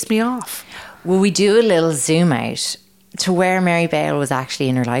cat pissed me off. Will we do a little zoom out to where Mary Bale was actually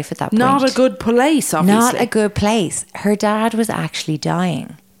in her life at that point? Not a good place, obviously. Not a good place. Her dad was actually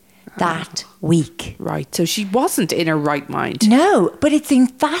dying that week. Right, so she wasn't in her right mind. No, but it's been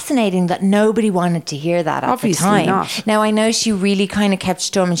fascinating that nobody wanted to hear that at Obviously the time. not. Now, I know she really kind of kept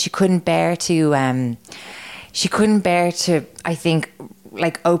stum and she couldn't bear to, I think,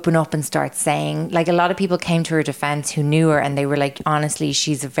 like open up and start saying, like, a lot of people came to her defense who knew her, and they were like, honestly,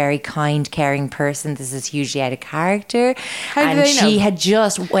 she's a very kind, caring person. This is hugely out of character. How do and they know? she had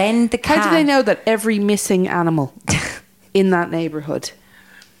just, when the cat... How do they know that every missing animal in that neighbourhood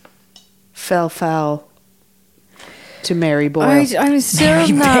fell foul to Mary Boyle? I'm still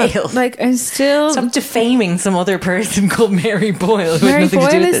Mary not... Bale. Like, I'm still... Stop defaming some other person called Mary Boyle. who had Mary nothing to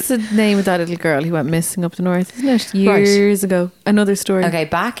do Boyle with is it. the name of that little girl who went missing up the north, isn't it? Years ago. Another story. Okay,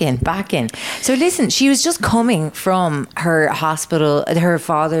 back in. So listen, she was just coming from her hospital, her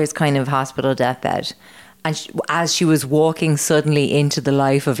father's kind of hospital deathbed. And as she was walking suddenly into the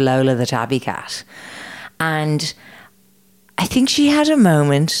life of Lola the tabby cat. And I think she had a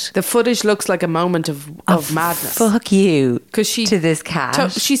moment The footage looks like a moment of madness. Fuck you. 'Cause she to this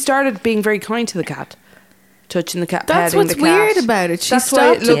cat. She started being very kind to the cat. Touching the cat, That's petting what's the cat. weird about it. She That's why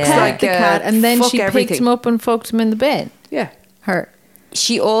stopped it to looks pet like the cat, and then fuck she picked everything. him up and fucked him in the bin. Yeah. Her.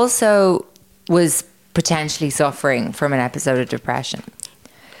 She also was potentially suffering from an episode of depression.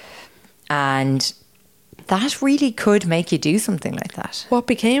 And that really could make you do something like that. What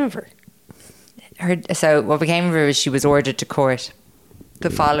became of her? So what became of her is she was ordered to court the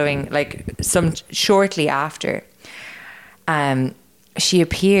following, like shortly after. She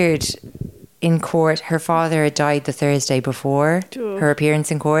appeared in court. Her father had died the Thursday before her appearance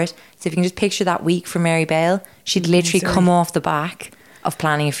in court. So if you can just picture that week for Mary Bale, she'd literally come off the back of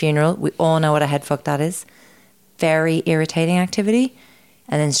planning a funeral. We all know what a head fuck that is. Very irritating activity.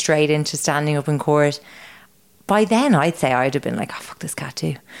 And then straight into standing up in court. By then, I'd say I'd have been like, oh, fuck this cat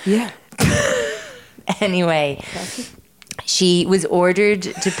too. Yeah. Anyway, she was ordered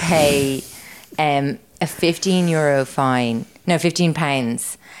to pay a €15 fine, no,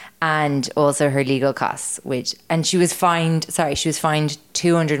 £15, and also her legal costs, and she was fined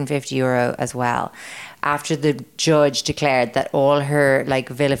 €250 as well, after the judge declared that all her like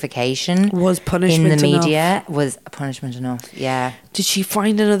vilification Was punishment in the enough. media was a punishment enough. Yeah. Did she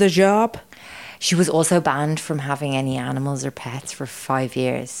find another job? She was also banned from having any animals or pets for 5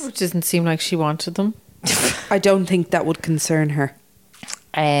 years. Which doesn't seem like she wanted them. I don't think that would concern her.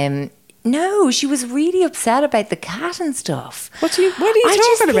 No, she was really upset about the cat and stuff. What are you I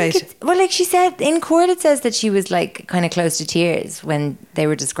just talking think about? Well, like she said in court, it says that she was like kind of close to tears when they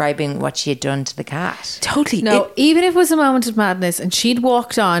were describing what she had done to the cat. Totally. No, even if it was a moment of madness and she'd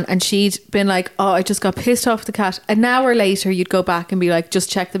walked on and she'd been like, oh, I just got pissed off the cat. An hour later, you'd go back and be like, just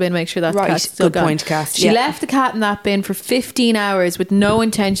check the bin, make sure that Right, cat's still good gone. point, Cass. She Yeah. left the cat in that bin for 15 hours with no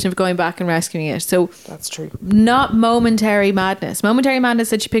intention of going back and rescuing it. So That's true. not momentary madness. Momentary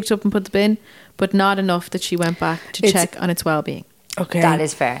madness that she picked up and put the bin, but not enough that she went back to It's- check on its well-being. Okay. That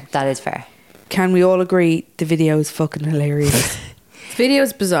is fair. That is fair. Can we all agree the video is fucking hilarious? The video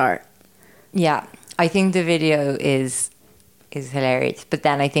is bizarre. Yeah, I think the video is hilarious. But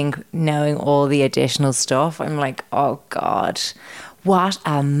then I think knowing all the additional stuff, I'm like, oh God, what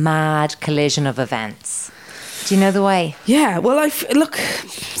a mad collision of events. Do you know the way? Yeah, well, look,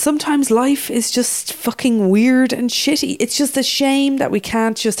 sometimes life is just fucking weird and shitty. It's just a shame that we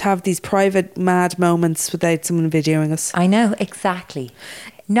can't just have these private mad moments without someone videoing us. I know, exactly.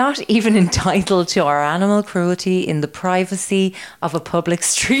 Not even entitled to our animal cruelty in the privacy of a public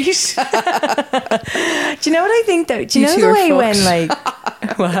street. Do you know what I think though? Do you You know two the are way fucked. when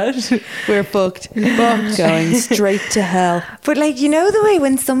like what? We're fucked. Going straight to hell. But like, you know the way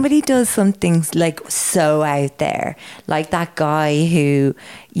when somebody does something like so out there, like that guy who,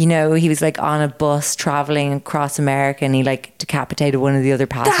 you know, he was like on a bus traveling across America and he like decapitated one of the other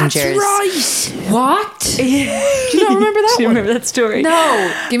passengers. That's right. What? Do you not remember that Do you one? remember that story?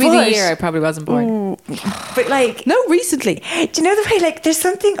 No. Give me But- the year. I probably wasn't born. But like, No, recently. do you know the way like there's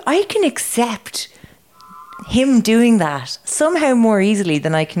something I can accept him doing that somehow more easily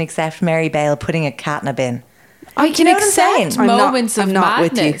than I can accept Mary Bale putting a cat in a bin. I can know what I'm saying? accept moments of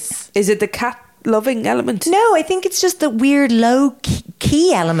madness. with you. Is it the cat loving element? No, I think it's just the weird low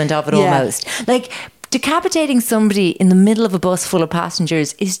key element of it Yeah. almost. Like decapitating somebody in the middle of a bus full of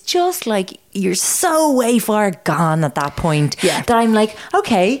passengers is just like you're so way far gone at that point Yeah. that I'm like,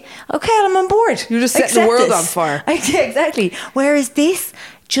 okay, I'm on board. You're just setting the Accept world this. on fire. Exactly. Whereas this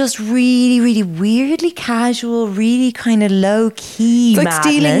just really, really weirdly casual, really kind of low key It's like madness.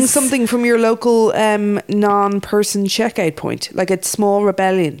 stealing something from your local non-person checkout point, like a small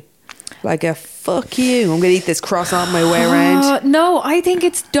rebellion, like a fuck you. I'm gonna eat this cross on my way around. No, I think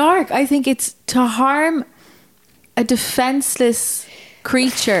it's dark. I think it's to harm a defenseless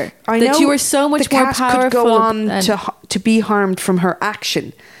creature. I that know you are so much the more cat powerful. could go on than- to be harmed from her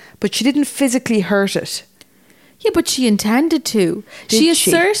action, but she didn't physically hurt it. Yeah, but she intended to. Did She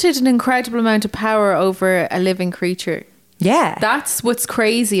she? asserted an incredible amount of power over a living creature. Yeah. That's what's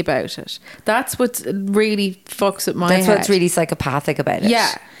crazy about it. That's what really fucks with my That's head. what's really psychopathic about it.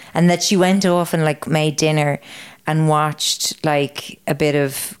 Yeah. And that she went off and like made dinner and watched like a bit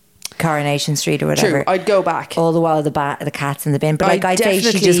of Coronation Street or whatever. True, I'd go back. All the while the cat's in the bin. But like I'd say she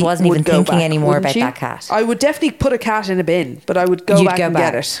definitely just wasn't would even go thinking back, anymore wouldn't about you? that cat. I would definitely put a cat in a bin, but I would go You'd back and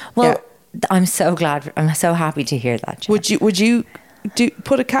get it. Well, Yeah. I'm so glad. I'm so happy to hear that. Jen. Would you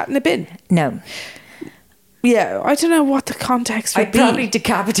put a cat in a bin? No. Yeah, I don't know what the context would I'd be. probably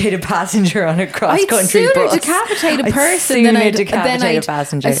decapitate a passenger on a cross-country I'd sooner bus. decapitate a I'd person than sooner I'd decapitate a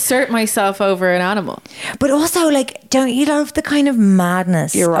passenger. assert myself over an animal. But also, like, don't you love the kind of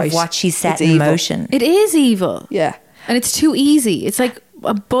madness You're right. of what she set It's in evil. motion? It is evil. Yeah. And it's too easy. It's like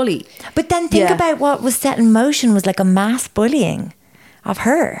a bully. But then think Yeah. about what was set in motion was like a mass bullying of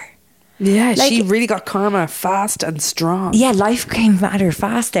her. Yeah, Like- she really got karma fast and strong. Yeah, life came at her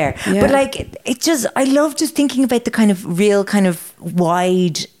fast there. Yeah. But like, it just, I love just thinking about the kind of real kind of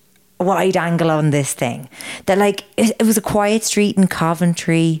wide angle on this thing. That like, it was a quiet street in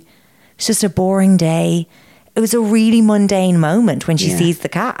Coventry. It's just a boring day. It was a really mundane moment when she Yeah. sees the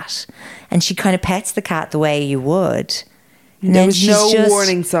cat. And she kind of pets the cat the way you would. And There then was she's no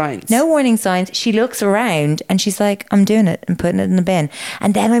warning signs. No warning signs. She looks around and she's like, I'm doing it and putting it in the bin.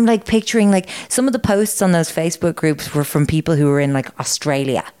 And then I'm like picturing like some of the posts on those Facebook groups were from people who were in like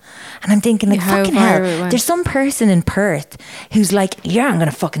Australia. And I'm thinking like, Yeah, how fucking viral hell, it went. there's some person in Perth who's like, yeah, I'm going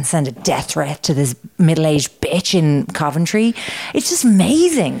to fucking send a death threat to this middle-aged bitch in Coventry. It's just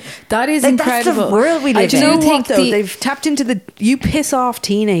amazing. That is Like, incredible. That's the world we I live do in. You know think what though? the- They've tapped into the. You piss off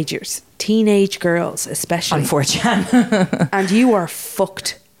teenagers, teenage girls especially, Unfortunate. and you are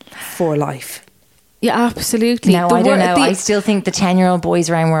fucked for life. Yeah, absolutely. No, The I don't wor- know. the- I still think the 10-year-old boys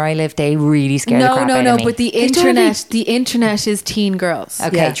around where I live, they really scare the crap out of me. But the They totally- internet is teen girls.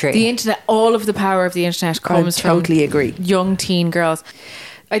 Okay, Yeah. true. The internet, all of the power of the internet comes I totally from agree. young teen girls.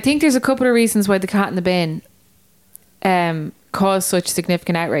 I think there's a couple of reasons why the cat in the bin caused such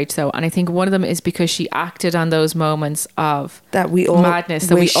significant outrage, though, and I think one of them is because she acted on those moments of That we all madness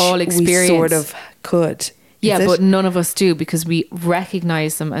that we wish all we experience. sort of could. Yeah, Is it? but none of us do because we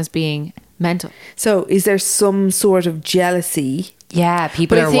recognize them as being mental. So is there some sort of jealousy? Yeah,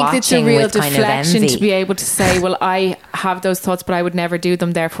 people But are I think it's a watching real with kind of deflection envy. to be able to say, well, I have those thoughts, but I would never do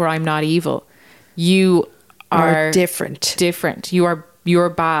them. Therefore, I'm not evil. You are different. Different. You're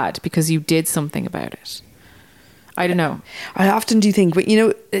bad because you did something about it. I don't know. I often do think, but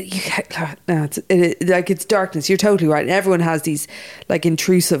it's darkness. You're totally right. Everyone has these like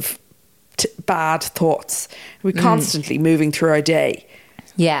intrusive, bad thoughts. We're constantly moving through our day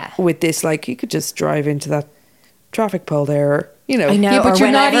Yeah. with this. Like you could just drive into that traffic pole there. Or, you know, I know, Yeah, but or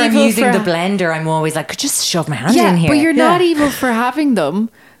you're not whenever I'm evil using for- the blender, I'm always like, could just shove my hand in Yeah, here. but you're not Yeah. evil for having them.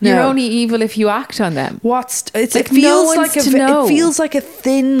 You're No. only evil if you act on them. It Like, feels no like one's to know. it feels like a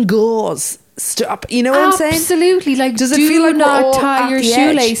thin gauze. Stop. You know what I'm saying? Absolutely. Like, Does it do feel like we're not all tie at your the edge?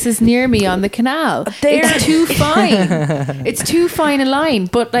 shoelaces near me on the canal. It's too fine. It's too fine a line.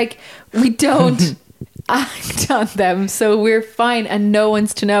 But like, we don't act on them, so we're fine, and no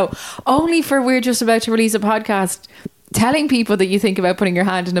one's to know. Only for we're just about to release a podcast telling people that you think about putting your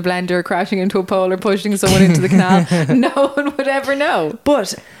hand in a blender, or crashing into a pole, or pushing someone into the canal. No one would ever know.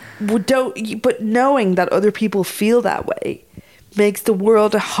 But knowing that other people feel that way makes the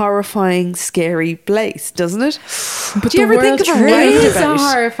world a horrifying, scary place, doesn't it? But do you the ever think world of a truly is a roundabout?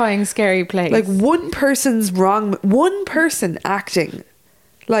 horrifying, scary place. Like one person's wrong, one person acting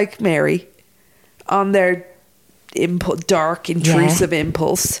like Mary on their dark, intrusive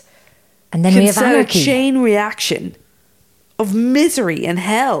impulse, And then can we have set anarchy. a chain reaction of misery and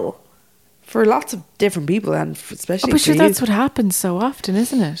hell for lots of different people, and especially but for sure, you. that's what happens so often,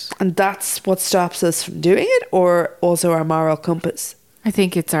 isn't it? And that's what stops us from doing it, or also our moral compass. I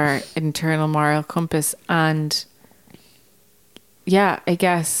think it's our internal moral compass, and yeah, I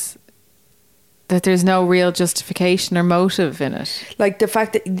guess that there's no real justification or motive in it. Like the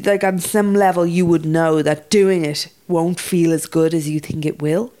fact that, like on some level, you would know that doing it won't feel as good as you think it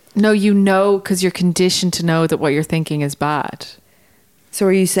will. No, you know, because you're conditioned to know that what you're thinking is bad. So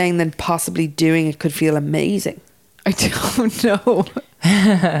are you saying that possibly doing it could feel amazing? I don't know.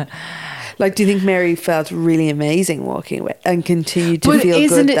 Like, do you think Mary felt really amazing walking away and continued to But feel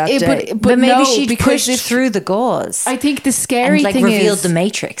isn't good that it- day? but maybe no, she because pushed if- through the gauze. I think the scary and like thing revealed is the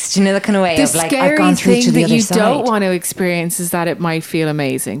matrix. Do you know that kind of way the of like scary I've gone through thing to the that other you side. don't want to experience is that it might feel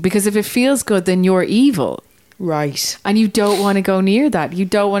amazing, because if it feels good, then you're evil. Right. And you don't want to go near that. You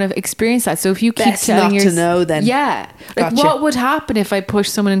don't want to experience that. So if you keep Best telling not your to know then. Yeah. Like, Gotcha. what would happen if I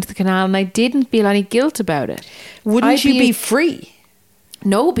pushed someone into the canal and I didn't feel any guilt about it? Wouldn't I'd you be free?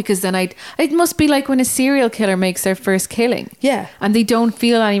 No, because then it must be like when a serial killer makes their first killing. Yeah. And they don't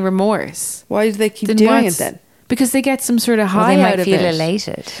feel any remorse. Why do they keep Then doing it what's- then? Because they get some sort of Well, high they out might of feel it.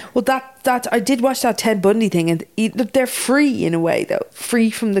 elated. Well, that I did watch that Ted Bundy thing, and they're free in a way, though, free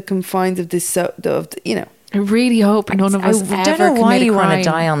from the confines of this, you know. I really hope none of us I ever don't know why commit a you want crime. to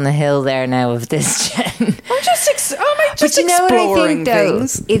die on the hill there now of this, Jen. I'm just, But you know what I exploring think, though?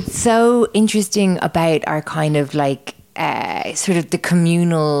 things. It's so interesting about our kind of like sort of the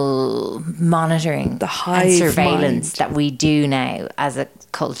communal monitoring The and hive surveillance mind. that we do now as a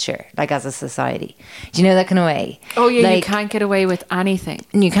culture, like as a society. Do you know that kind of way? Oh yeah, you Like, can't get away with anything.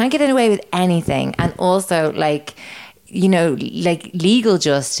 you can't get away with anything. And also, like, you know, like legal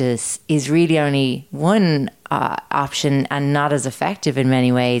justice is really only one option, and not as effective in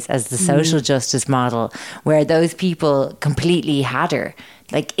many ways as the social justice model, where those people completely had her,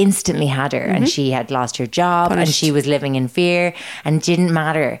 like instantly had her, and she had lost her job and Punished. she was living in fear, and it didn't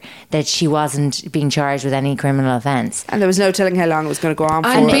matter that she wasn't being charged with any criminal offence. And there was no telling how long it was going to go on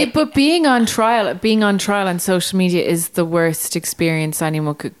for. But being on trial on social media is the worst experience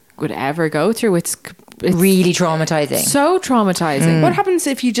anyone would ever go through. It's Really traumatizing. so traumatizing. What happens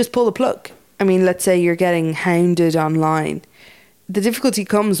if you just pull the plug? I mean, let's say you're getting hounded online. The difficulty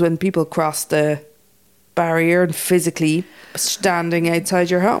comes when people cross the barrier and physically standing outside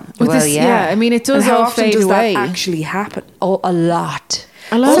your home. With Well, this- yeah. I mean, it does And how all often fade does away. that actually happen? Oh, a lot.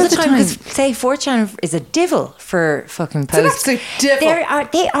 A lot All of the the time, time. because say 4chan is a devil for fucking an posts. absolute devil.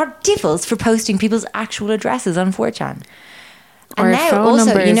 They are devils for posting people's actual addresses on 4chan. And Or now phone also,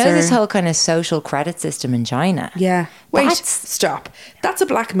 you numbers know, this or- whole kind of social credit system in China. Yeah. Wait, That's- stop. That's a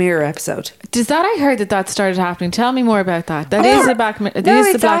Black Mirror episode. Does that? I heard that started happening. Tell me more about that. That Oh, is the Black Mirror. It No, is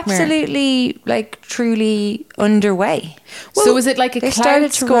the it's Black Mirror. absolutely like truly underway. So is it like a they cloud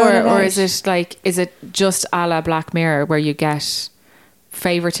started to roll score, it or out. is it just a la Black Mirror, where you get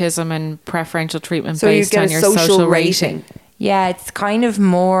favoritism and preferential treatment So you based get on a your social social rating. rating? Yeah, it's kind of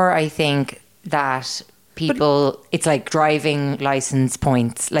more, I think, that people, it's like driving license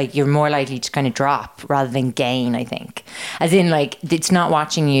points. Like you're more likely to kind of drop rather than gain, I think. As in, like, it's not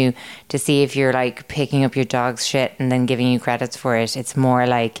watching you to see if you're like picking up your dog's shit and then giving you credits for it. It's more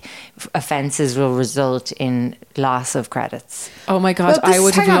like offences will result in loss of credits. Oh my God, Well, this- I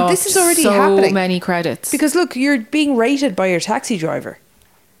would have hang on, lost this is already so happening. many credits. Because look, you're being rated by your taxi driver.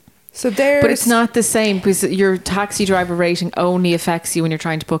 So there's... But it's not the same because your taxi driver rating only affects you when you're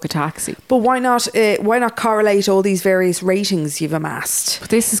trying to book a taxi. But why not correlate all these various ratings you've amassed?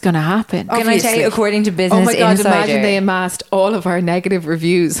 But this is going to happen. Can I tell you, according to Business Oh my God, Insider, imagine they amassed all of our negative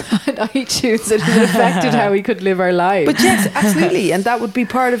reviews on iTunes and it affected how we could live our lives. But yes, absolutely. And that would be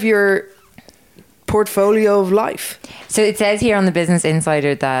part of your portfolio of life. So it says here on the Business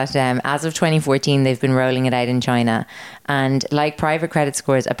Insider that as of 2014, they've been rolling it out in China. And like private credit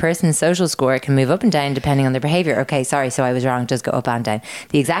scores, a person's social score can move up and down depending on their behaviour. Okay, sorry, so I was wrong. It does go up and down.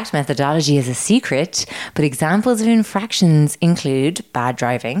 The exact methodology is a secret, but examples of infractions include bad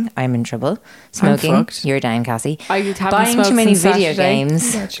driving, I'm in trouble, smoking, fucked. you're down, Cassie, I haven't buying smoked too many since video Saturday.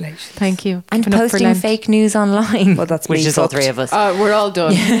 games, Congratulations. Thank you. and Been up for posting Lent. fake news online. Well, that's which me is all fucked. three of us. We're all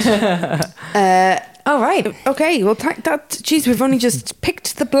done. Oh, right. Okay, well, geez, we've only just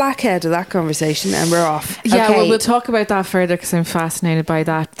picked the blackhead of that conversation and we're off. Yeah, Okay. well, we'll talk about that further because I'm fascinated by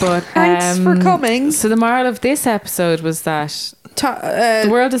that. But Thanks for coming. So the moral of this episode was that The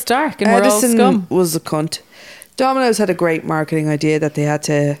the world is dark and we're all scum. was a cunt. Domino's had a great marketing idea that they had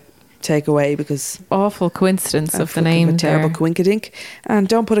to take away because Awful coincidence of the fucking name a terrible there. quinkadink. And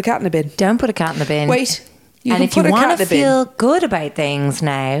don't put a cat in a bin. Don't put a cat in the bin. Wait, you and can if you put a cat want in to a bin. feel good about things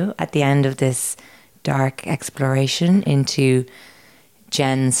now at the end of this dark exploration into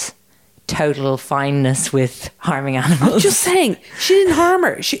Jen's total fineness with harming animals. Just saying, she didn't harm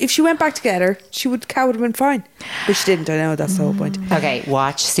her. If she went back to get her, cow would have been fine. But she didn't. I know that's the whole point. Okay,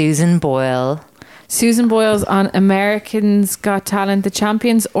 watch Susan Boyle. Susan Boyle's on Americans Got Talent, the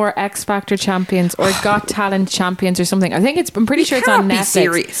Champions, or X Factor Champions, or Got Talent Champions, or something. I think I'm pretty sure it's on Can't be Netflix.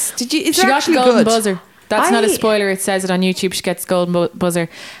 serious. Did you? It's She got the actually golden good. buzzer. That's not a I- spoiler. It says it on YouTube. She gets golden buzzer.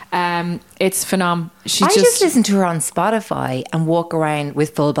 It's phenomenal. She I just listen to her on Spotify and walk around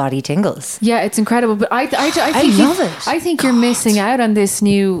with full body tingles. yeah, it's incredible. But I think love it. I think you're missing out on this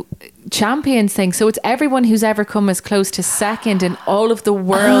new champions thing. So it's everyone who's ever come as close to second in all of the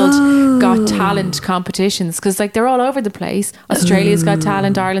world Got Talent competitions, because like they're all over the place. Australia's Got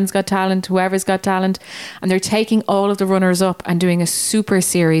Talent, Ireland's Got Talent, whoever's got talent, and they're taking all of the runners up and doing a super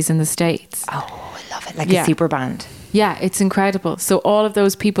series in the States. Oh, I love it. Like Yeah. a super band. Yeah, it's incredible. So all of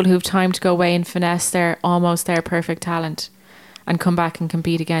those people who've time to go away and finesse their perfect talent and come back and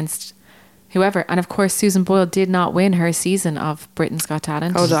compete against whoever. And of course, Susan Boyle did not win her season of Britain's Got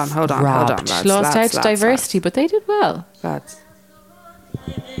Talent. Hold on. Robbed. Lads, She lost out to lads, diversity, but they did well. lads.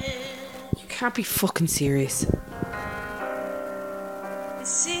 You can't be fucking serious.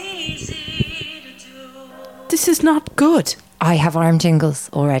 This is not good. I have arm tingles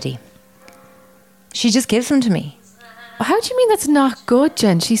already. She just gives them to me. How do you mean that's not good,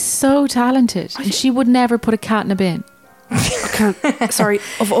 Jen? She's so talented. And she would never put a cat in a bin. I can't. Sorry,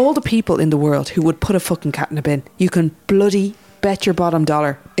 of all the people in the world who would put a fucking cat in a bin, you can bloody bet your bottom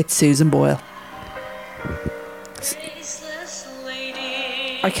dollar it's Susan Boyle.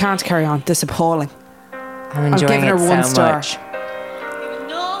 I can't carry on. This is appalling. I'm enjoying giving her it one so star. much.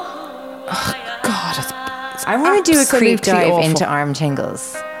 God, it's I want to do a creep absolutely dive awful. into arm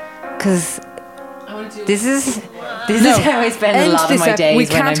tingles because this is how I spend a End lot of this my days we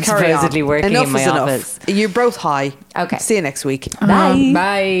when can't I'm carry on. supposedly working Enough in my is enough. office. You're both high. Okay. See you next week. Bye.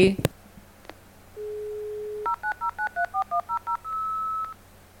 Bye.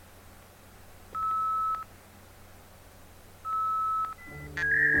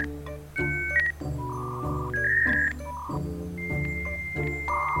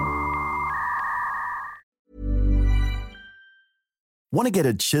 Want to get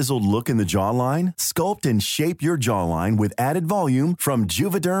a chiseled look in the jawline? Sculpt and shape your jawline with added volume from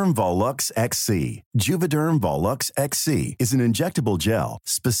Juvederm Volux XC. Juvederm Volux XC is an injectable gel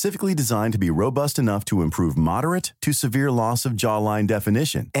specifically designed to be robust enough to improve moderate to severe loss of jawline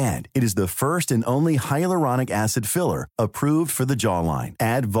definition. And it is the first and only hyaluronic acid filler approved for the jawline.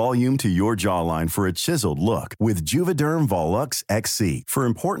 Add volume to your jawline for a chiseled look with Juvederm Volux XC. For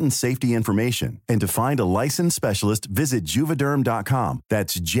important safety information and to find a licensed specialist, visit juvederm.com. Juvederm.com.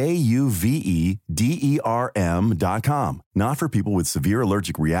 That's Juvederm.com. Not for people with severe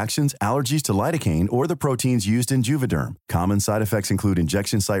allergic reactions, allergies to lidocaine, or the proteins used in Juvederm. Common side effects include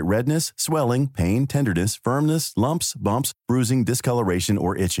injection site redness, swelling, pain, tenderness, firmness, lumps, bumps, bruising, discoloration,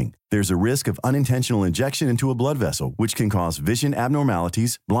 or itching. There's a risk of unintentional injection into a blood vessel, which can cause vision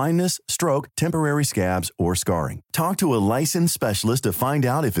abnormalities, blindness, stroke, temporary scabs, or scarring. Talk to a licensed specialist to find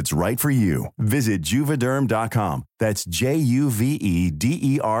out if it's right for you. Visit Juvederm.com. That's Juvederm.com.